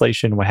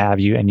legislation, what have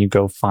you, and you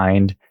go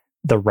find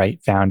the right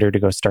founder to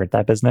go start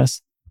that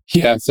business?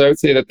 Yeah. So I would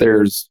say that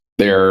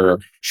there are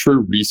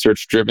true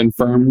research driven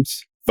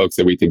firms, folks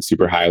that we think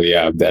super highly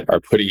of, that are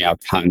putting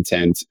out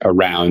content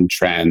around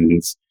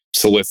trends,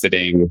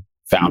 soliciting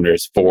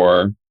founders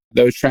for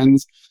those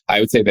trends. I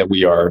would say that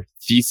we are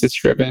thesis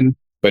driven,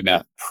 but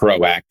not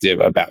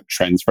proactive about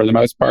trends for the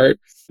most part,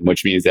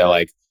 which means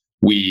that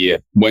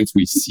once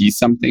we see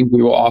something,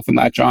 we will often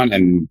latch on,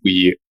 and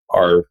we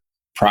are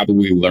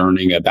probably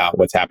learning about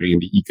what's happening in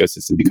the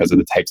ecosystem because of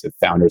the types of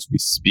founders we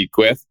speak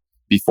with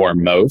before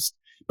most.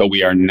 But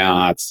we are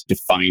not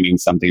defining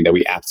something that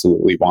we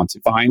absolutely want to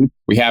find.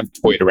 We have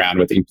toyed around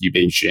with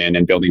incubation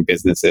and building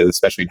businesses,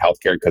 especially in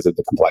healthcare because of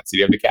the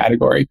complexity of the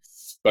category.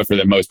 But for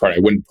the most part, I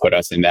wouldn't put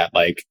us in that.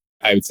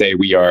 I would say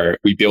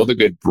we build a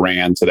good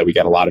brand so that we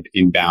get a lot of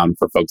inbound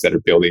for folks that are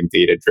building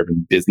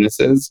data-driven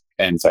businesses.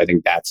 And so I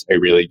think that's a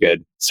really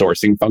good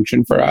sourcing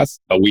function for us.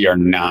 But we are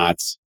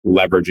not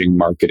leveraging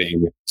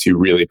marketing to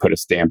really put a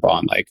stamp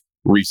on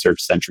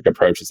research-centric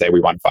approach to say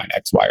we want to find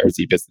X, Y, or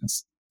Z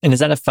business. And is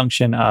that a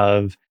function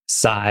of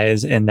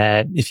size, in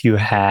that if you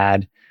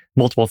had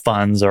multiple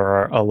funds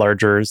or a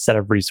larger set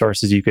of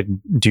resources, you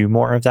could do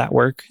more of that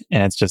work?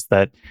 And it's just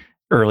that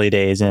early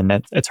days and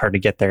it's hard to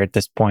get there at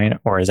this point?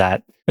 Or is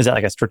that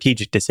like a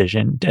strategic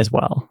decision as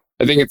well?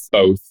 I think it's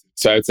both.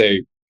 So I would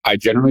say I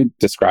generally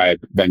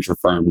describe venture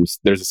firms.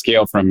 There's a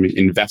scale from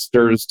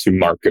investors to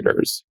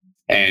marketers.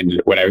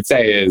 And what I would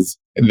say is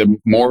the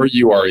more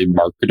you are a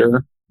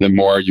marketer, the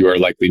more you are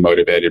likely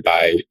motivated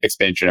by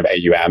expansion of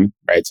AUM,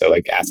 right? So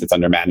assets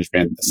under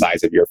management, the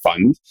size of your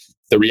fund.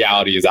 The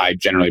reality is I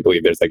generally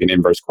believe there's an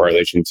inverse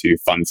correlation to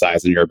fund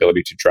size and your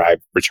ability to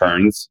drive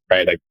returns,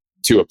 right?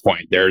 To a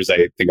point, there's,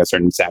 I think, a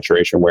certain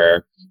saturation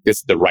where this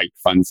is the right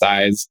fund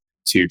size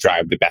to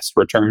drive the best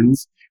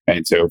returns.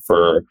 And so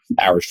for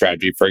our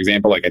strategy, for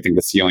example, I think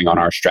the ceiling on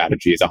our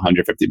strategy is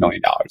 $150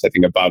 million. I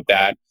think above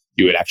that,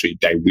 you would actually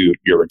dilute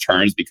your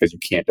returns because you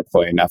can't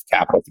deploy enough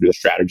capital through the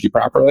strategy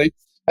properly.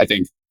 I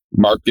think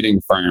marketing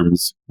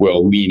firms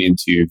will lean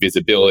into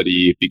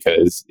visibility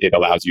because it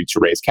allows you to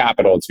raise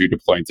capital to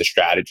deploy into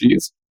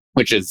strategies,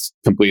 which is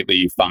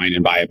completely fine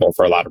and viable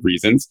for a lot of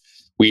reasons.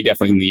 We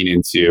definitely lean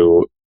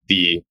into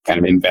the kind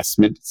of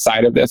investment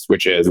side of this,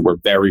 which is we're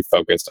very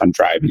focused on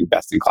driving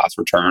best-in-class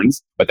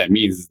returns. What that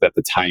means is that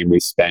the time we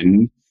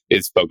spend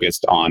is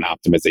focused on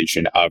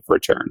optimization of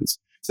returns.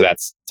 So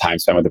that's time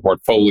spent with the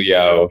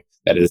portfolio,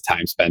 that is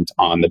time spent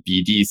on the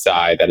BD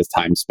side, that is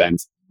time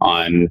spent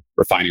on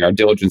refining our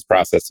diligence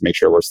process to make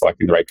sure we're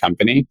selecting the right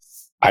company.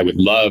 I would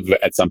love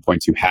at some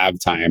point to have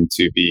time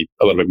to be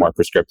a little bit more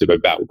prescriptive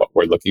about what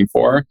we're looking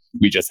for.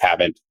 We just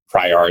haven't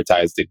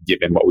prioritized it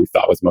given what we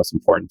thought was most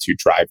important to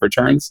drive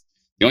returns.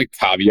 The only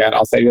caveat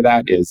I'll say to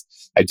that is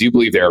I do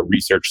believe there are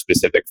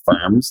research-specific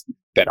firms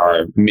that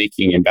are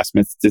making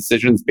investment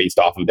decisions based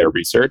off of their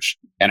research.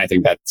 And I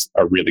think that's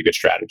a really good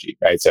strategy,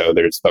 right? So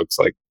there's folks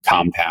like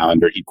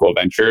Compound or Equal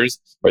Ventures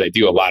where they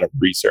do a lot of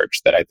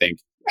research that I think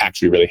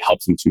actually really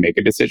helps them to make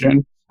a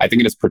decision. I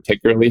think it is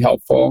particularly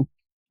helpful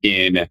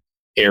in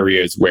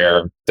areas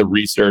where the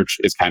research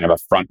is kind of a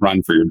front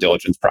run for your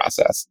diligence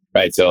process,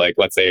 right? So like,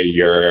 let's say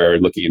you're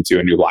looking into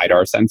a new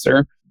LiDAR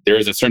sensor. There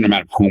is a certain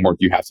amount of homework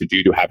you have to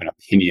do to have an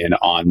opinion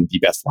on the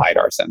best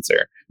LiDAR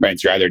sensor, right?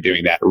 So you're either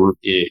doing that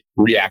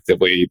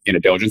reactively in a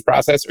diligence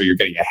process, or you're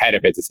getting ahead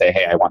of it to say,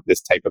 hey, I want this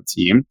type of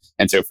team.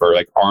 And so for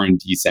like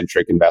R&D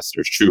centric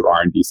investors, true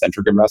R&D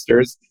centric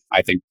investors,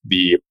 I think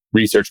the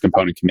research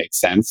component can make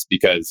sense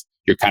because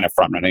you're kind of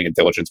front running a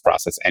diligence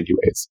process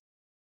anyways.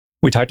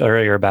 We talked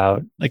earlier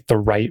about like the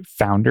right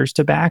founders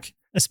to back,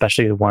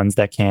 especially the ones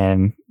that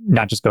can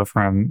not just go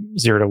from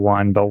 0 to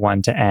 1, but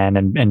 1 to N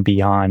and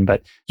beyond.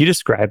 But you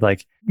described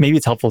like, maybe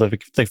it's helpful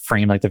to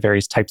frame like the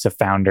various types of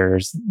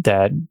founders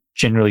that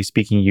generally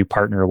speaking you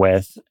partner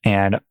with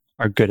and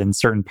are good in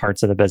certain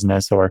parts of the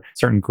business or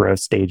certain growth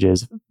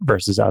stages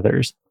versus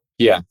others.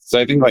 Yeah. So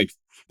I think like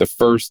the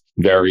first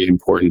very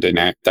important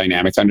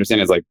dynamic to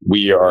understand is like,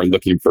 we are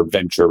looking for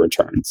venture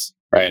returns,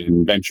 right?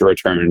 And venture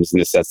returns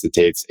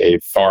necessitates a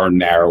far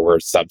narrower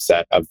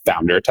subset of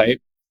founder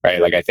type,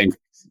 right? Like I think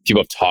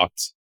people have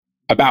talked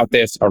about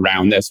this,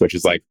 around this, which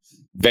is like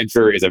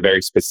venture is a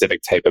very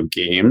specific type of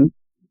game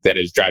that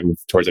is driving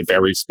towards a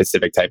very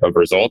specific type of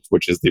result,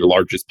 which is the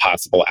largest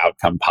possible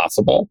outcome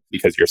possible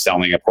because you're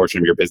selling a portion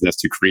of your business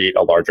to create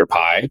a larger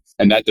pie.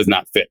 And that does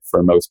not fit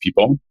for most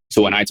people.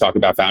 So when I talk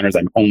about founders,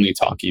 I'm only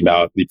talking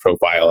about the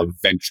profile of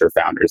venture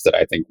founders that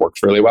I think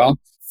works really well.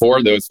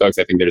 For those folks,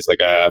 I think there's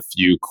like a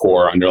few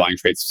core underlying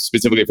traits,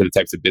 specifically for the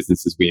types of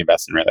businesses we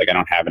invest in, right? Like I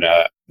don't have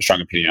a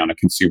strong opinion on a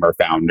consumer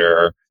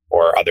founder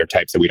or other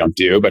types that we don't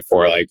do, but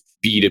for like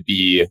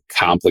B2B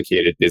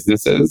complicated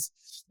businesses,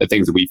 the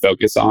things that we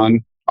focus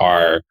on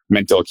are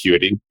mental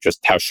acuity, just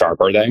how sharp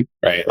are they,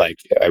 right? Like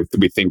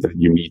we think that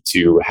you need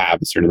to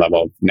have a certain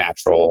level of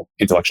natural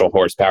intellectual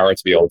horsepower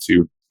to be able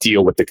to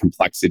deal with the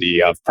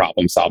complexity of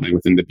problem solving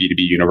within the B2B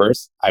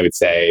universe. I would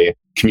say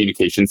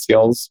communication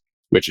skills,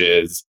 which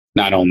is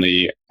not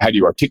only how do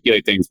you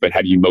articulate things, but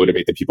how do you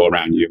motivate the people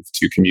around you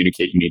to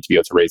communicate? You need to be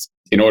able to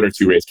in order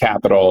to raise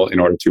capital, in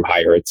order to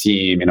hire a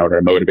team, in order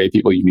to motivate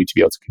people, you need to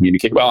be able to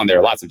communicate well. And there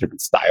are lots of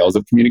different styles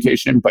of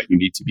communication, but you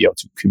need to be able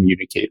to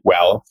communicate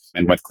well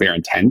and with clear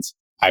intent.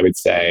 I would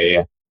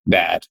say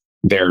that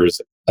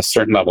there's a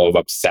certain level of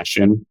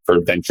obsession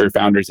for venture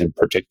founders in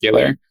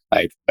particular.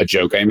 Like a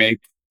joke I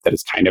make that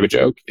is kind of a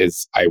joke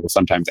is I will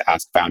sometimes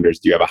ask founders,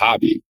 do you have a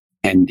hobby?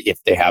 And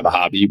if they have a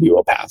hobby, we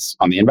will pass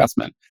on the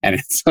investment. And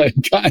it's kind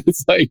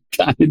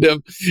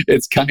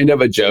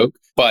of a joke,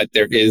 but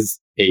there is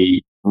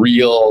a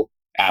real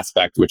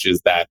aspect, which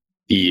is that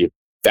the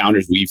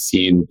founders we've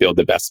seen build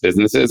the best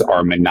businesses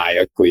are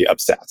maniacally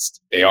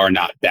obsessed. They are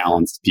not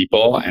balanced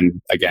people. And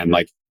again,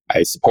 like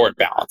I support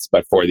balance,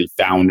 but for the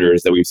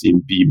founders that we've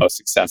seen be most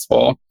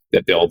successful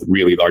that build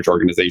really large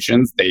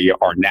organizations, they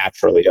are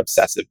naturally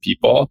obsessive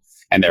people.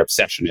 And their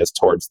obsession is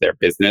towards their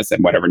business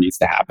and whatever needs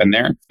to happen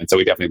there. And so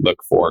we definitely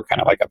look for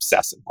kind of like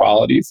obsessive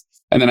qualities.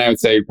 And then I would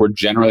say we're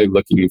generally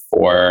looking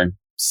for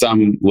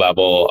some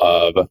level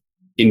of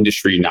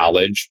industry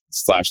knowledge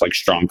 / like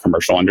strong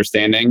commercial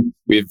understanding.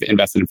 We've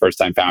invested in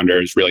first-time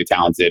founders, really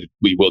talented.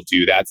 We will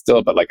do that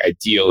still, but like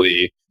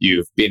ideally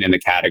you've been in the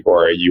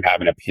category, you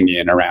have an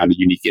opinion around a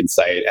unique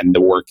insight and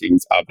the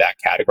workings of that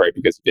category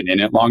because you've been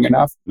in it long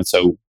enough. And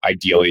so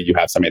ideally you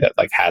have somebody that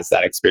like has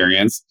that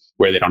experience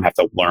where they don't have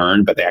to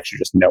learn, but they actually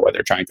just know what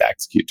they're trying to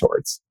execute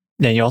towards.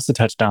 Yeah, you also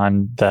touched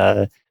on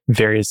the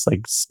various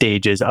like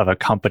stages of a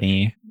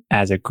company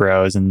as it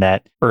grows, and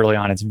that early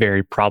on it's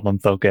very problem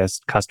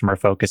focused, customer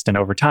focused, and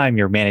over time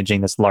you're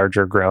managing this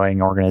larger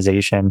growing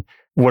organization.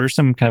 What are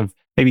some kind of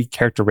maybe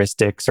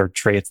characteristics or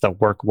traits that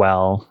work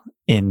well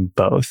in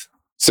both?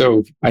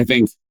 So I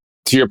think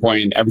to your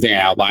point, everything I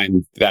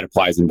outlined that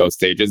applies in both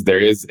stages. There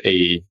is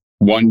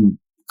one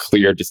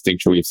clear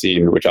distinction we've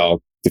seen, which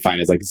I'll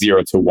define as like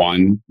 0 to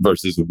 1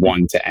 versus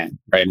 1 to N,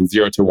 right? And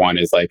 0 to 1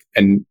 is like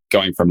and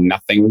going from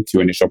nothing to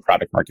initial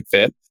product market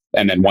fit.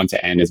 And then 1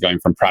 to N is going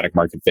from product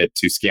market fit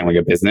to scaling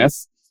a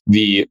business.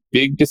 The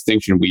big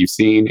distinction we've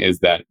seen is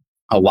that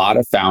a lot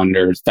of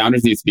founders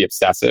need to be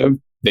obsessive.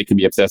 They can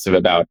be obsessive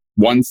about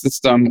one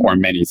system or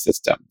many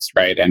systems,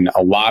 right? And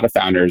a lot of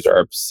founders are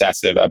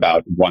obsessive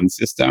about one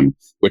system,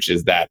 which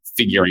is that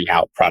figuring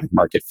out product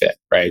market fit,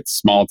 right?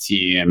 Small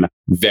team,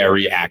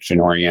 very action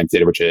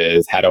oriented, which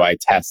is how do I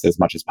test as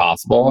much as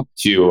possible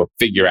to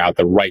figure out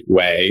the right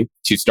way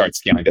to start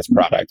scaling this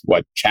product?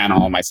 What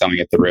channel am I selling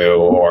it through?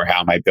 Or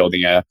how am I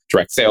building a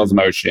direct sales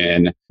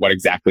motion? What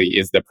exactly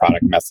is the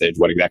product message?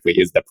 What exactly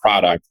is the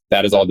product?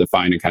 That is all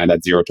defined in kind of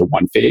that 0 to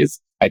 1 phase.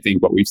 I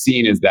think what we've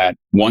seen is that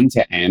 1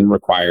 to N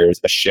requires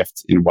a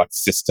shift in what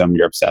system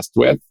you're obsessed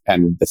with.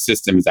 And the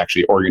system is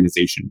actually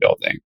organization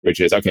building, which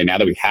is, okay, now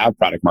that we have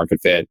product market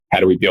fit, how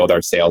do we build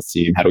our sales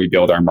team? How do we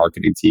build our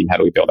marketing team? How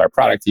do we build our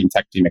product team,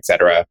 tech team, et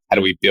cetera? How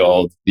do we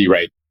build the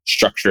right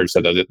structure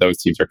so that those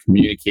teams are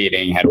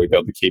communicating? How do we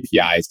build the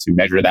KPIs to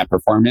measure that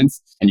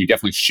performance? And you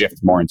definitely shift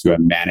more into a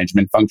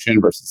management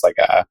function versus like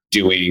a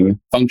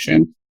doing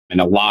function.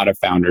 And a lot of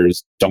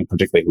founders don't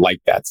particularly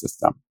like that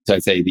system. So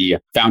I'd say the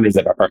founders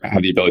that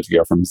have the ability to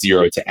go from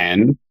 0 to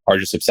N are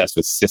just obsessed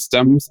with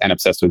systems and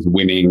obsessed with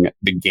winning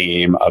the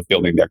game of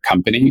building their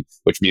company,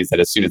 which means that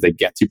as soon as they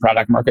get to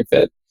product market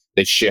fit,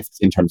 they shift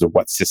in terms of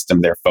what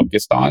system they're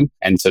focused on.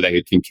 And so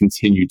they can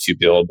continue to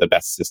build the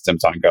best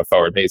systems on a go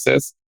forward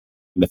basis.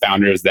 The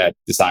founders that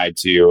decide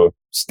to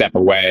step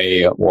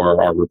away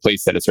or are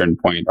replaced at a certain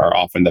point are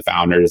often the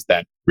founders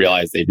that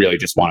realize they really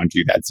just want to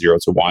do that 0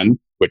 to 1,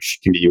 which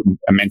can be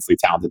immensely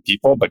talented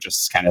people, but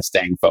just kind of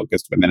staying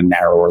focused within a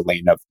narrower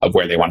lane of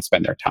where they want to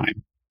spend their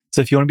time. So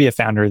if you want to be a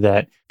founder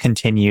that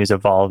continues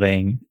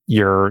evolving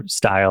your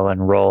style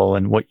and role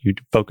and what you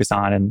focus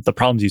on and the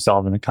problems you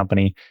solve in the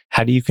company,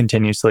 how do you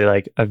continuously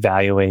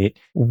evaluate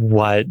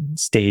what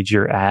stage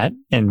you're at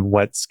and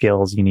what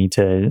skills you need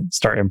to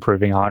start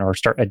improving on or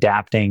start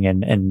adapting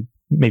and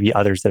maybe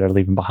others that are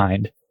leaving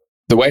behind?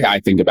 The way I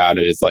think about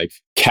it is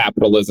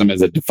capitalism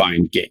is a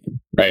defined game,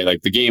 right?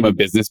 The game of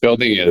business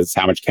building is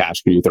how much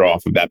cash can you throw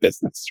off of that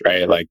business,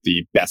 right?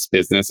 The best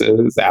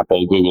businesses,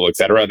 Apple, Google, et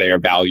cetera, they are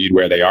valued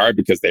where they are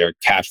because they are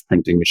cash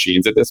printing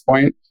machines at this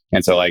point.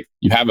 And so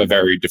you have a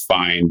very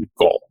defined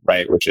goal,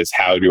 right? Which is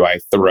how do I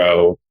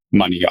throw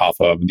money off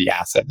of the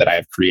asset that I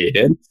have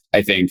created?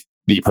 I think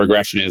the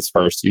progression is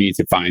first, you need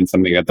to find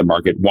something that the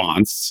market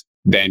wants,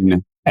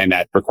 and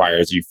that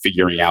requires you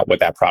figuring out what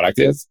that product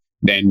is.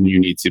 Then you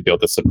need to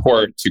build the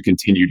support to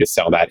continue to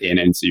sell that in.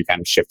 And so you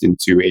kind of shift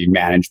into a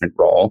management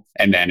role.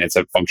 And then it's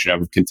a function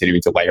of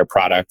continuing to layer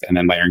product and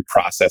then layering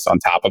process on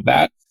top of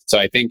that. So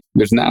I think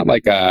there's not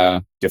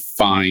a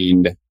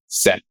defined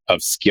set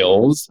of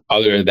skills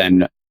other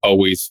than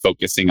always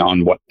focusing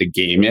on what the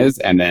game is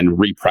and then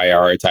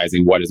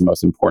reprioritizing what is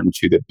most important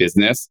to the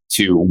business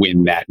to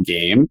win that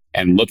game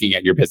and looking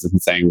at your business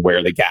and saying, where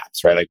are the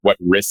gaps, right? What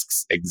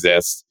risks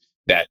exist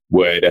that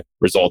would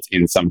result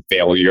in some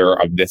failure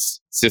of this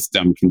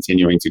system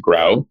continuing to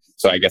grow.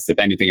 So I guess if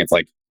anything,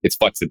 it's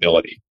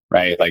flexibility,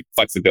 right?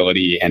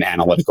 Flexibility and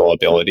analytical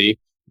ability,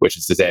 which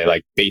is to say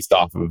based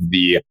off of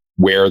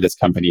where this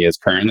company is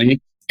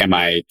currently, can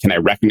I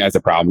recognize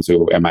the problem?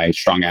 So am I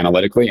strong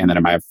analytically? And then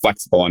am I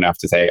flexible enough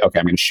to say, okay,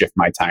 I'm going to shift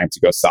my time to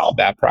go solve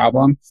that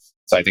problem?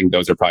 So I think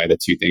those are probably the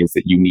two things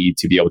that you need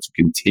to be able to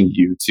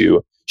continue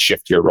to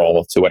shift your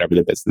role to whatever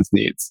the business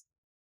needs.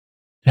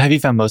 Have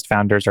you found most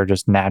founders are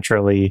just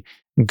naturally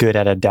good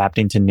at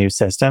adapting to new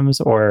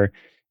systems, or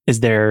is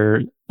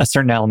there a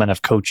certain element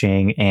of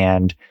coaching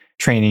and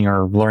training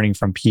or learning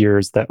from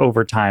peers that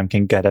over time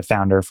can get a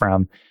founder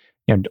from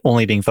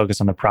only being focused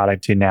on the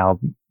product to now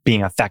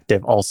being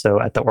effective also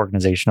at the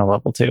organizational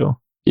level too?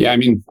 Yeah,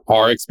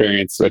 our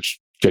experience, which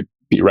could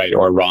be right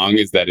or wrong,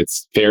 is that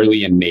it's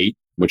fairly innate,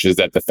 which is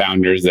that the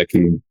founders that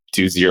can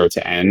do 0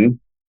 to N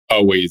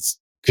always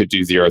could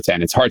do 0 to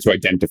N. It's hard to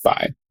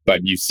identify.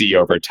 But you see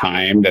over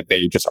time that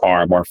they just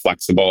are more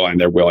flexible and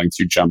they're willing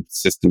to jump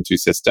system to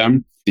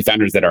system. The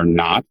founders that are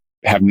not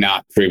have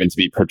not proven to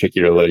be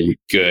particularly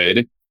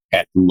good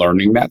at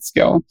learning that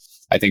skill.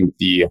 I think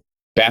the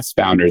best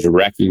founders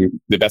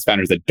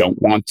that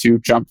don't want to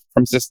jump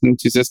from system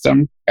to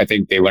system, I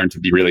think they learn to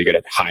be really good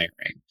at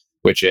hiring,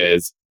 which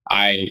is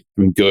I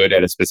am good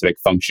at a specific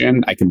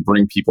function. I can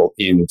bring people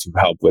in to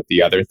help with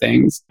the other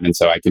things. And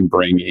so I can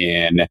bring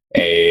in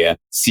a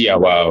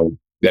COO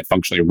that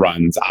functionally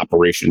runs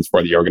operations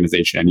for the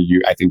organization.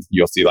 And I think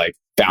you'll see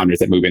founders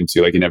that move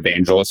into an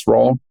evangelist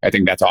role. I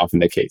think that's often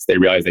the case. They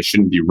realize they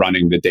shouldn't be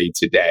running the day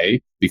to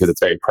day because it's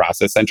very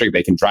process centric.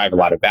 They can drive a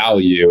lot of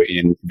value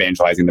in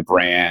evangelizing the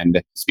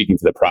brand, speaking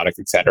to the product,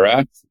 et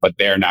cetera, but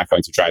they're not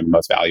going to drive the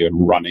most value in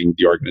running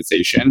the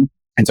organization.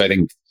 And so I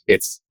think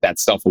it's that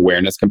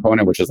self-awareness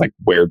component, which is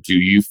where do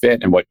you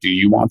fit and what do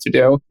you want to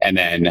do? And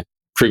then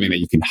proving that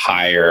you can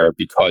hire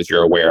because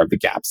you're aware of the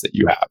gaps that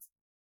you have.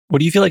 What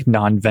do you feel like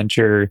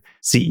non-venture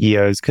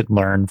CEOs could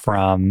learn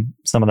from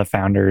some of the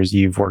founders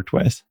you've worked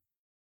with?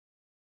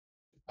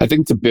 I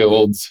think to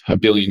build a $1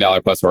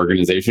 billion plus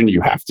organization,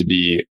 you have to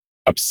be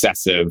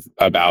obsessive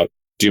about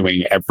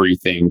doing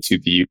everything to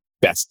the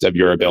best of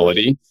your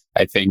ability.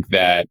 I think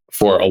that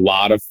for a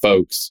lot of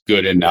folks,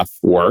 good enough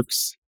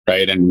works,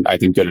 right? And I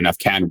think good enough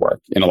can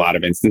work in a lot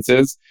of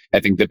instances. I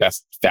think the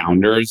best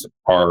founders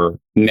are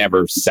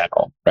never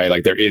settle,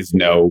 right? There is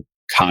no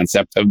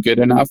concept of good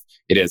enough.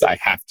 It is, I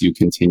have to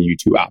continue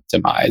to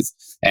optimize.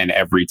 And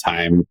every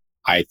time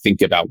I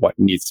think about what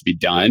needs to be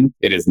done,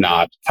 it is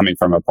not coming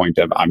from a point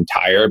of I'm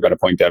tired, but a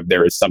point of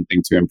there is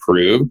something to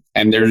improve.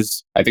 And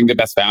I think the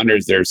best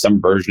founders, there's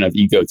some version of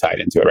ego tied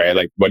into it,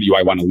 right? What do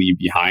I want to leave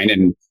behind?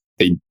 And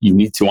you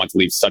need to want to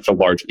leave such a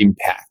large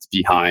impact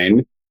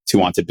behind to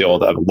want to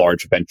build a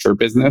large venture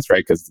business,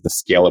 right? Because the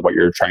scale of what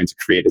you're trying to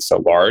create is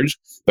so large.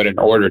 But in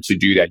order to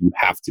do that, you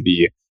have to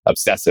be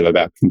obsessive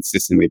about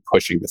consistently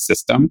pushing the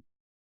system.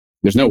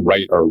 There's no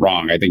right or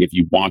wrong. I think if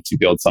you want to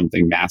build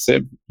something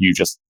massive,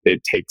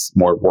 it takes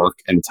more work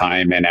and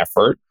time and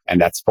effort. And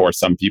that's for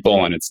some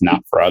people and it's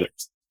not for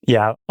others.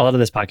 Yeah. A lot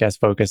of this podcast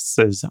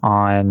focuses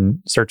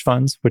on search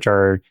funds, which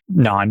are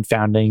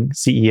non-founding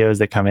CEOs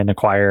that come in,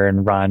 acquire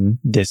and run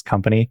this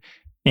company.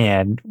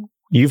 And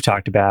you've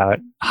talked about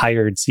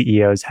hired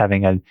CEOs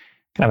having a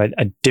kind of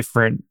a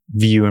different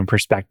view and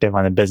perspective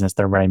on the business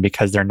they're running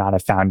because they're not a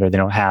founder. They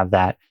don't have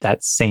that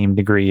same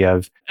degree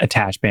of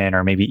attachment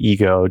or maybe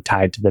ego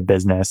tied to the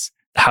business.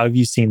 How have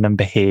you seen them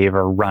behave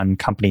or run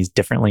companies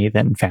differently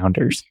than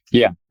founders?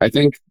 Yeah, I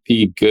think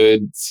the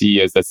good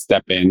CEOs that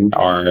step in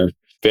are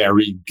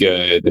very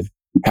good,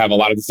 have a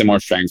lot of the similar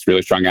strengths,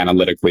 really strong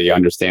analytically,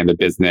 understand the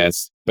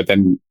business, but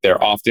then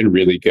they're often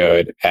really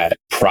good at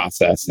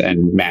process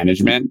and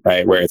management,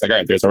 right? Where it's like, all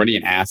right, there's already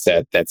an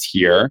asset that's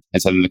here.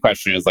 And so then the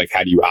question is like,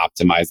 how do you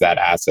optimize that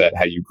asset?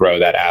 How do you grow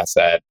that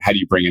asset? How do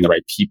you bring in the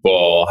right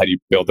people? How do you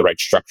build the right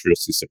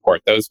structures to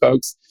support those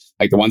folks?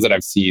 Like the ones that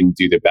I've seen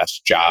do the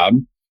best job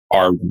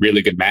are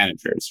really good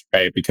managers,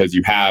 right? Because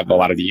you have a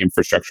lot of the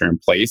infrastructure in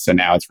place. So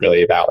now it's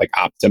really about like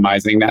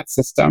optimizing that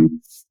system.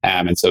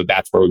 And so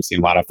that's where we've seen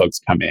a lot of folks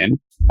come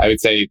in. I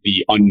would say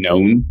the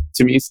unknown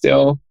to me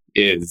still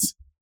is,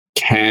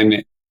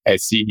 can a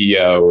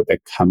CEO that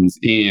comes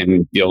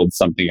in build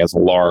something as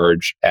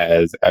large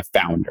as a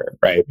founder,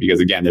 right? Because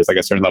again, there's like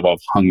a certain level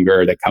of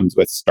hunger that comes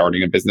with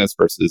starting a business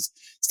versus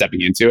stepping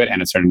into it,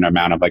 and a certain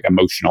amount of like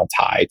emotional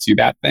tie to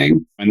that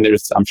thing. And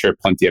there's, I'm sure,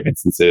 plenty of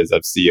instances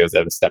of CEOs that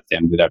have stepped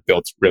in that have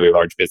built really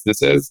large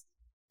businesses.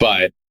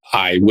 But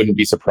I wouldn't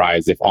be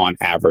surprised if on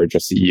average, a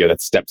CEO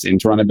that steps in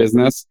to run a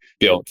business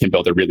can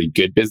build a really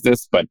good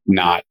business, but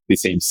not the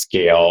same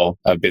scale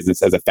of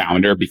business as a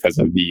founder because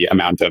of the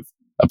amount of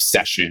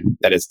obsession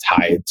that is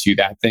tied to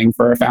that thing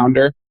for a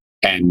founder.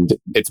 And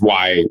it's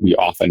why we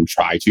often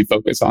try to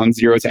focus on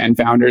 0 to N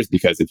founders,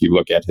 because if you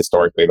look at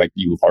historically, like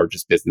the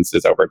largest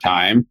businesses over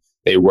time,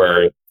 they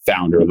were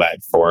founder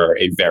led for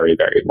a very,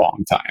 very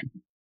long time.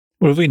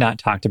 What have we not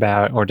talked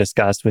about or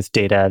discussed with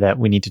data that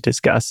we need to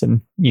discuss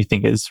and you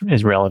think is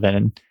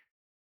relevant?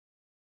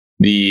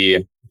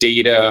 The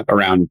data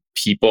around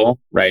people,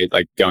 right?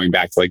 Like going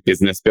back to like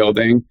business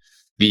building,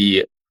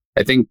 I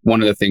think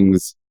one of the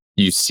things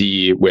you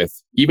see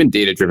with even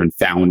data-driven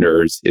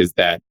founders is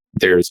that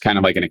there's kind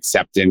of like an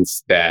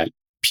acceptance that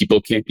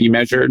people can't be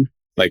measured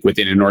like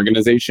within an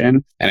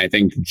organization. And I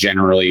think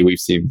generally we've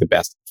seen the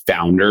best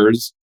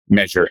founders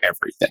measure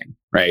everything,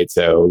 right?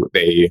 So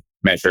they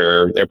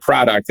measure their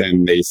product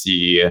and they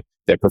see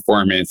their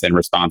performance and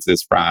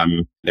responses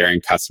from their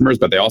end customers,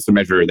 but they also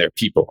measure their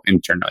people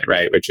internally,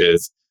 right? Which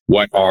is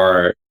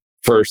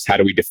first, how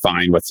do we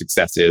define what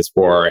success is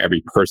for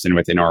every person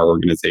within our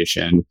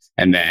organization?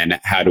 And then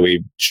how do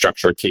we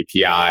structure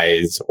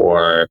KPIs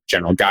or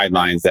general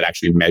guidelines that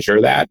actually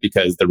measure that?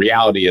 Because the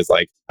reality is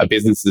like a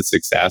business's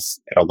success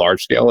at a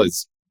large scale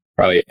is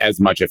probably as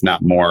much, if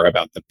not more,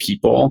 about the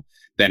people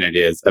than it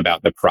is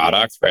about the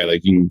product, right?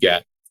 Like you can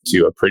get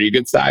to a pretty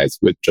good size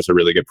with just a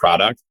really good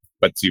product,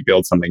 but to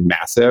build something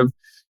massive,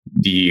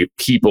 the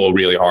people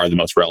really are the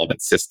most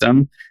relevant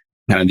system.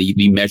 Kind of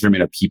the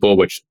measurement of people,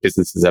 which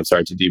businesses have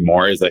started to do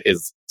more,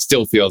 is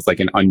still feels like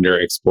an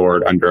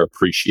underexplored,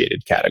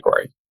 underappreciated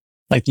category.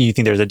 Like, do you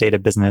think there's a data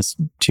business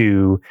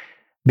to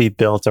be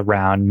built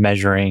around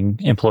measuring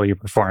employee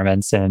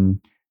performance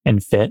and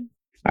fit?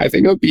 I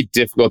think it would be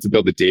difficult to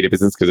build a data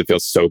business because it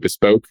feels so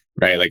bespoke,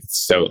 right? Like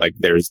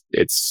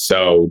it's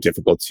so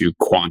difficult to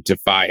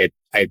quantify it.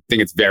 I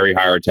think it's very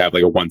hard to have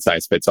like a one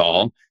size fits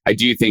all. I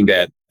do think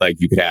that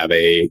like you could have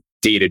a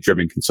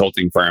data-driven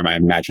consulting firm. I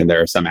imagine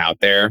there are some out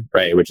there,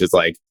 right? Which is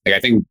like I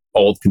think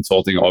old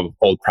consulting,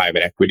 old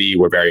private equity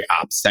were very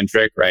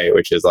ops-centric, right?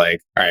 Which is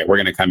like, all right, we're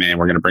going to come in,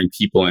 we're going to bring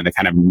people in that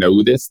kind of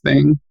know this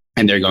thing,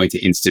 and they're going to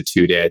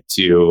institute it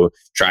to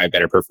drive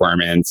better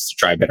performance,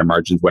 drive better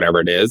margins, whatever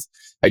it is.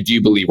 I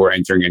do believe we're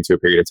entering into a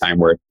period of time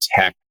where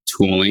tech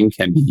tooling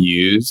can be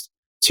used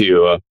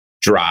to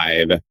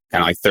drive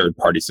kind of like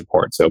third-party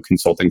support. So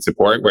consulting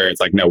support, where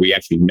it's like, no, we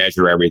actually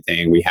measure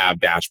everything. We have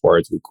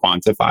dashboards, we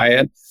quantify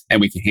it,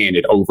 and we can hand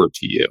it over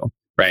to you,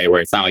 right?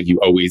 Where it's not like you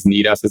always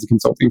need us as a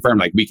consulting firm.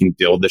 Like we can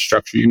build the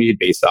structure you need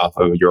based off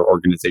of your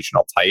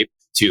organizational type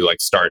to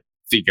like start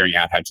figuring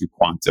out how to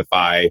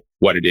quantify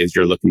what it is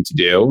you're looking to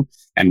do.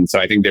 And so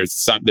I think there's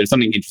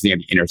something interesting at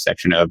the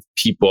intersection of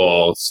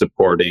people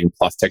supporting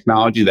plus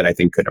technology that I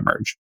think could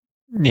emerge.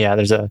 Yeah,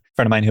 there's a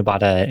friend of mine who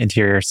bought an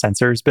interior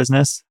sensors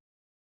business.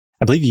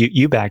 I believe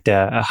you backed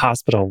a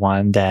hospital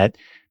one that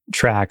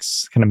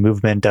tracks kind of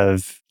movement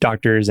of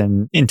doctors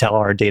and intel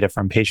or data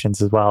from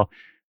patients as well.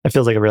 It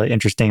feels like a really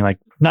interesting, like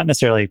not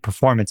necessarily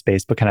performance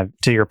based, but kind of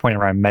to your point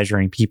around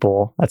measuring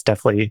people. That's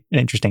definitely an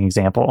interesting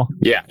example.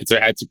 Yeah, it's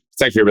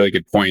actually a really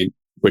good point,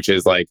 which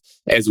is like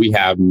as we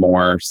have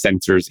more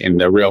sensors in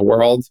the real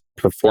world,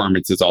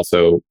 performance is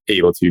also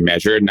able to be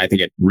measured. And I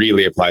think it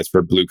really applies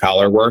for blue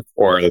collar work,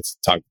 or let's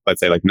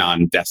say like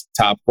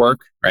non-desktop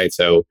work, right?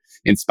 So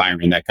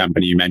Inspiring, that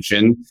company you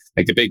mentioned,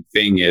 like the big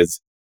thing is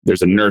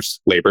there's a nurse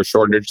labor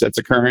shortage that's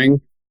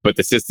occurring, but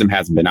the system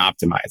hasn't been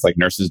optimized. Like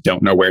nurses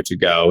don't know where to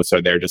go. So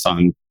they're just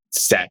on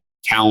set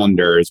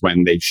calendars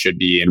when they should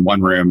be in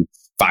one room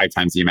 5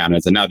 times the amount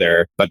as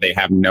another, but they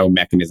have no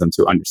mechanism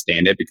to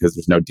understand it because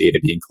there's no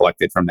data being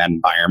collected from that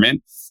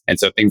environment. And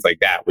so things like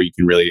that, where you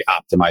can really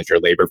optimize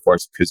your labor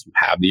force because you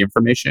have the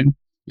information,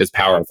 is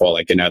powerful.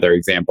 Like another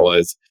example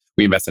is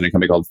we invested in a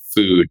company called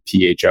Food,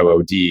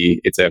 PHOOD.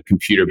 It's a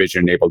computer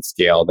vision enabled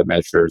scale that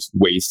measures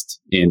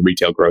waste in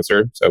retail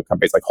grocer. So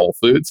companies like Whole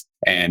Foods.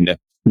 And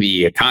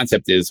the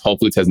concept is Whole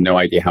Foods has no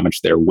idea how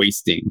much they're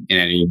wasting in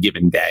any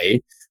given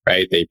day,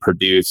 right? They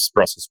produce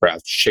Brussels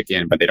sprouts,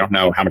 chicken, but they don't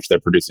know how much they're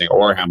producing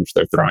or how much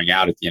they're throwing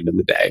out at the end of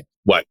the day.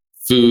 What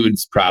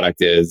Food's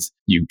product is,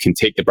 you can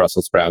take the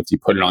Brussels sprouts, you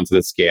put it onto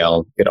the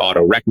scale, it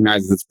auto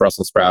recognizes it's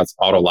Brussels sprouts,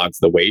 auto logs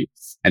the weight.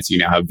 And so you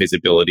now have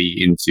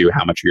visibility into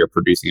how much you're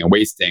producing and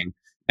wasting.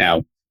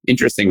 Now,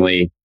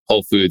 interestingly,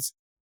 Whole Foods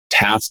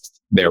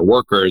tasked their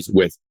workers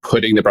with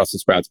putting the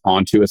Brussels sprouts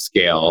onto a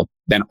scale,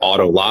 then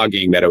auto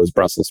logging that it was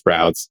Brussels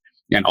sprouts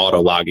and auto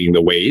logging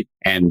the weight.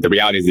 And the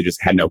reality is they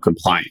just had no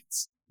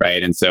compliance,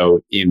 right? And so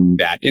in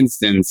that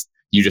instance,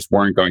 you just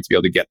weren't going to be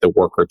able to get the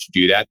worker to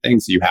do that thing.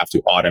 So you have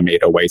to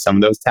automate away some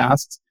of those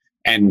tasks.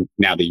 And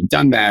now that you've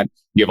done that,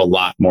 you have a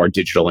lot more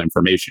digital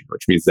information,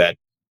 which means that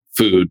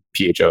Food,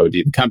 PHOD,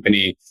 the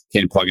company,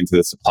 can plug into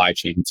the supply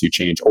chain to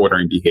change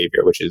ordering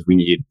behavior, which is we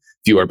need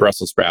fewer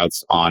Brussels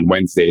sprouts on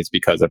Wednesdays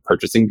because of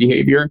purchasing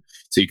behavior.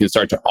 So you can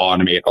start to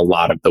automate a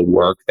lot of the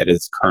work that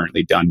is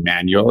currently done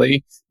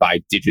manually by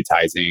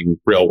digitizing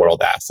real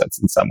world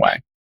assets in some way.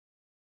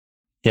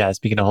 Yeah,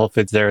 speaking of Whole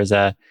Foods, there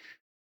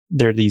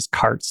are these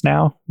carts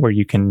now where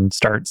you can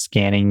start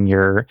scanning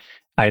your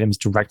items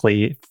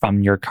directly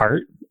from your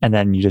cart, and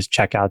then you just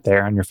check out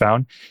there on your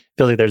phone. I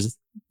feel like there's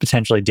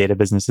potentially data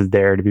businesses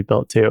there to be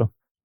built too.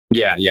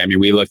 Yeah. I mean,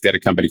 we looked at a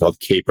company called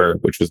Caper,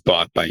 which was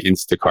bought by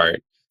Instacart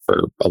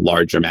for a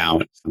large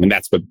amount. And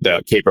that's what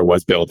the Caper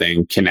was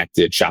building,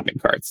 connected shopping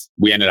carts.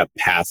 We ended up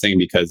passing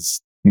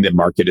because the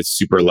market is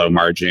super low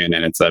margin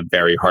and it's a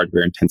very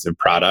hardware intensive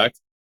product.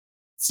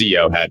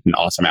 CEO had an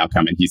awesome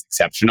outcome and he's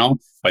exceptional,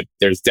 but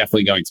there's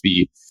definitely going to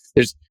be,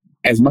 there's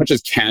as much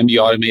as can be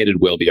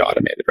automated will be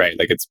automated, right?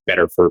 Like it's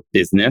better for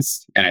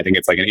business. And I think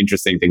it's like an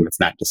interesting thing that's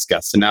not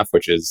discussed enough,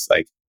 which is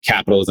like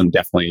capitalism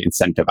definitely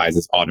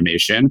incentivizes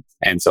automation.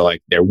 And so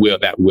like that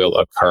will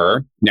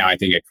occur. Now I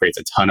think it creates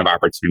a ton of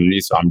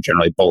opportunities. So I'm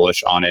generally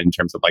bullish on it in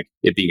terms of like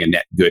it being a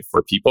net good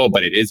for people,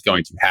 but it is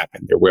going to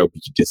happen. There will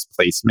be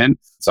displacement.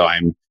 So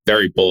I'm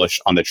very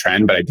bullish on the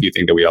trend, but I do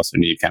think that we also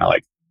need kind of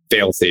like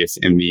fail safes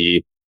in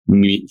the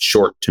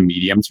short to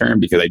medium term,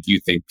 because I do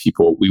think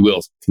we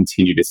will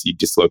continue to see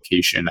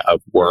dislocation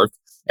of work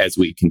as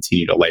we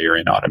continue to layer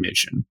in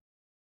automation.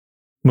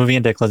 Moving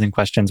into closing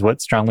questions, what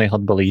strongly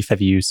held belief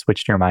have you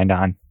switched your mind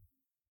on?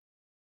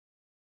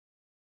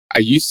 I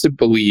used to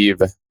believe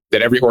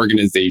that every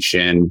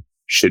organization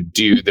should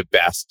do the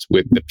best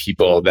with the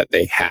people that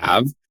they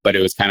have, but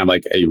it was kind of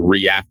like a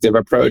reactive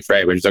approach,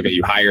 right? Which is, okay,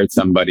 you hired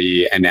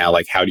somebody and now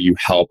like, how do you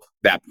help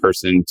that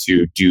person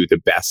to do the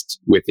best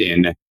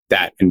within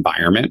that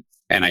environment?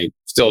 And I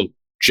still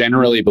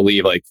generally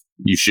believe like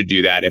you should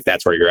do that if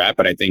that's where you're at.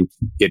 But I think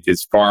it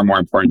is far more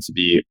important to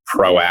be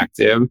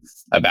proactive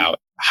about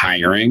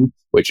hiring,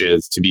 which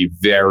is to be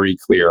very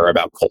clear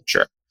about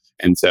culture.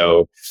 And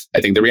so I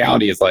think the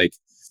reality is like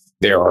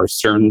there are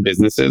certain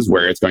businesses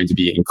where it's going to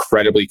be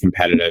incredibly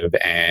competitive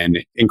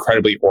and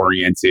incredibly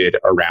oriented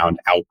around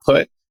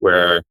output,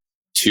 where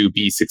to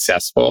be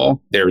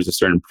successful, there is a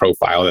certain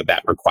profile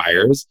that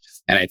requires.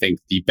 And I think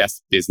the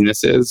best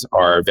businesses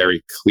are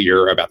very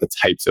clear about the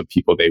types of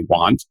people they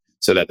want,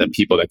 so that the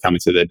people that come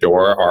into the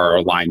door are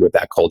aligned with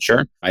that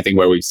culture. I think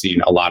where we've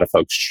seen a lot of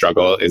folks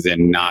struggle is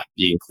in not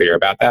being clear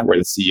about that, where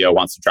the CEO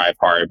wants to drive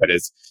hard, but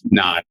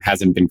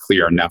hasn't been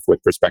clear enough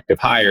with prospective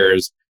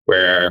hires,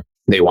 where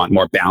they want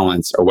more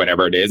balance or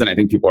whatever it is. And I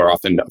think people are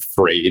often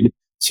afraid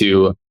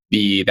to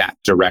be that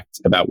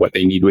direct about what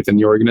they need within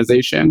the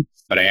organization.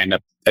 But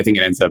I think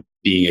it ends up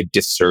being a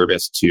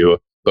disservice to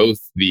both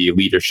the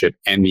leadership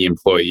and the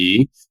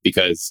employee,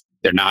 because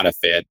they're not a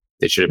fit.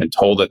 They should have been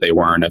told that they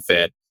weren't a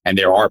fit. And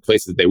there are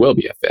places they will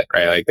be a fit,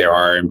 right? Like there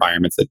are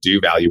environments that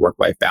do value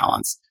work-life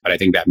balance. But I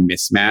think that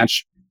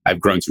mismatch I've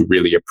grown to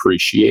really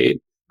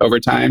appreciate over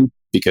time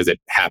because it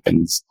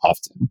happens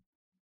often.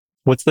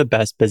 What's the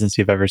best business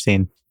you've ever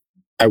seen?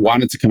 I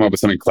wanted to come up with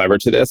something clever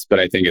to this, but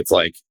I think it's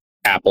like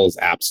Apple's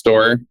App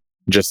Store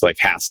just like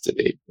has to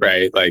be,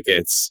 right? Like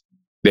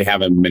they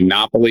have a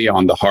monopoly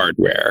on the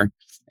hardware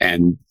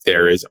and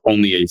there is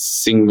only a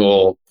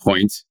single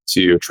point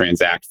to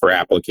transact for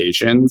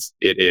applications.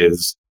 It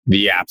is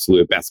the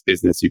absolute best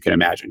business you can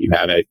imagine. You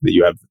have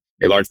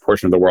a large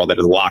portion of the world that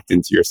is locked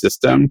into your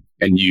system,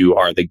 and you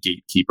are the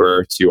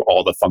gatekeeper to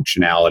all the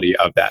functionality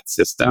of that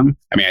system.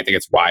 I mean, I think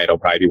it's why it'll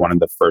probably be one of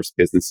the first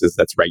businesses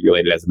that's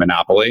regulated as a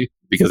monopoly,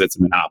 because it's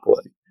a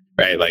monopoly,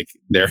 right? Like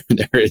there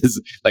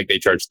is, like they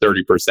charge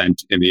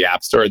 30% in the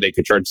App Store. They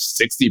could charge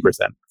 60%.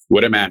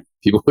 Wouldn't matter.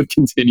 People would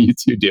continue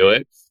to do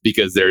it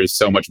because there is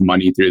so much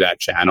money through that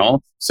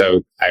channel.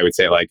 So I would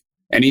say like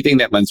anything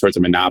that lends towards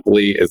a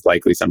monopoly is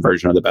likely some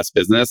version of the best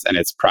business. And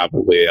it's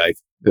probably like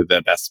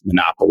the best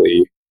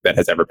monopoly that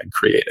has ever been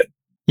created.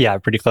 Yeah,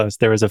 pretty close.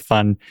 There was a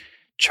fun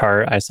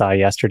chart I saw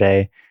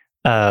yesterday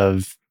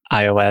of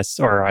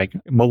iOS or like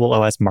mobile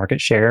OS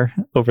market share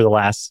over the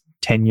last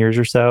 10 years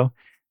or so.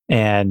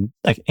 And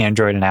like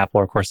Android and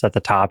Apple are, of course, at the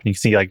top. And you can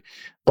see like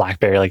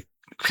BlackBerry like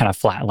kind of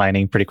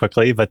flatlining pretty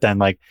quickly, but then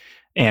like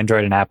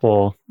Android and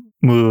Apple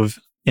move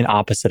in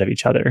opposite of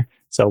each other.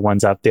 So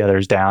one's up, the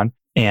other's down.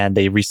 And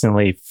they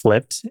recently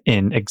flipped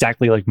in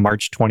exactly like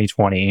March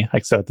 2020.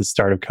 Like, so at the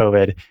start of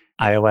COVID,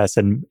 iOS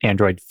and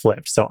Android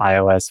flipped. So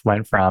iOS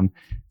went from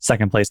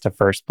second place to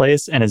first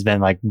place and has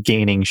been like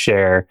gaining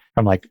share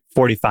from like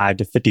 45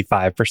 to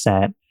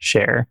 55%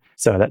 share.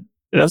 So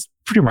that's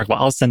pretty remarkable.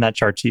 I'll send that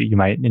chart to you. You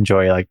might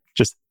enjoy like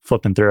just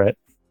flipping through it.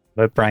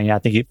 But Brian, yeah,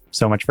 thank you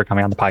so much for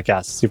coming on the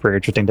podcast. Super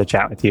interesting to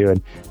chat with you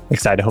and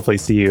excited to hopefully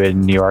see you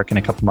in New York in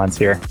a couple months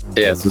here.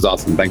 Yeah, this was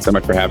awesome. Thanks so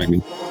much for having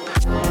me.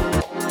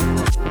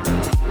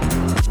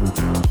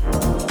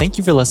 Thank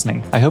you for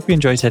listening. I hope you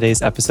enjoyed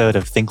today's episode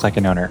of Think Like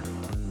an Owner.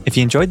 If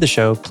you enjoyed the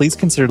show, please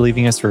consider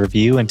leaving us a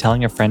review and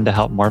telling a friend to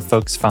help more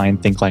folks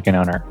find Think Like an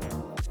Owner.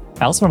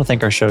 I also want to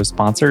thank our show's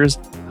sponsors,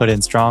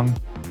 Hood & Strong,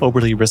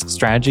 Oberly Risk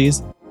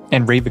Strategies,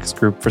 and Ravix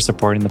Group for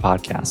supporting the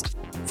podcast.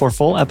 For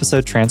full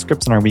episode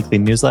transcripts and our weekly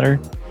newsletter,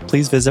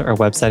 please visit our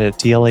website at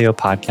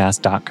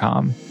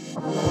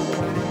tlaopodcast.com.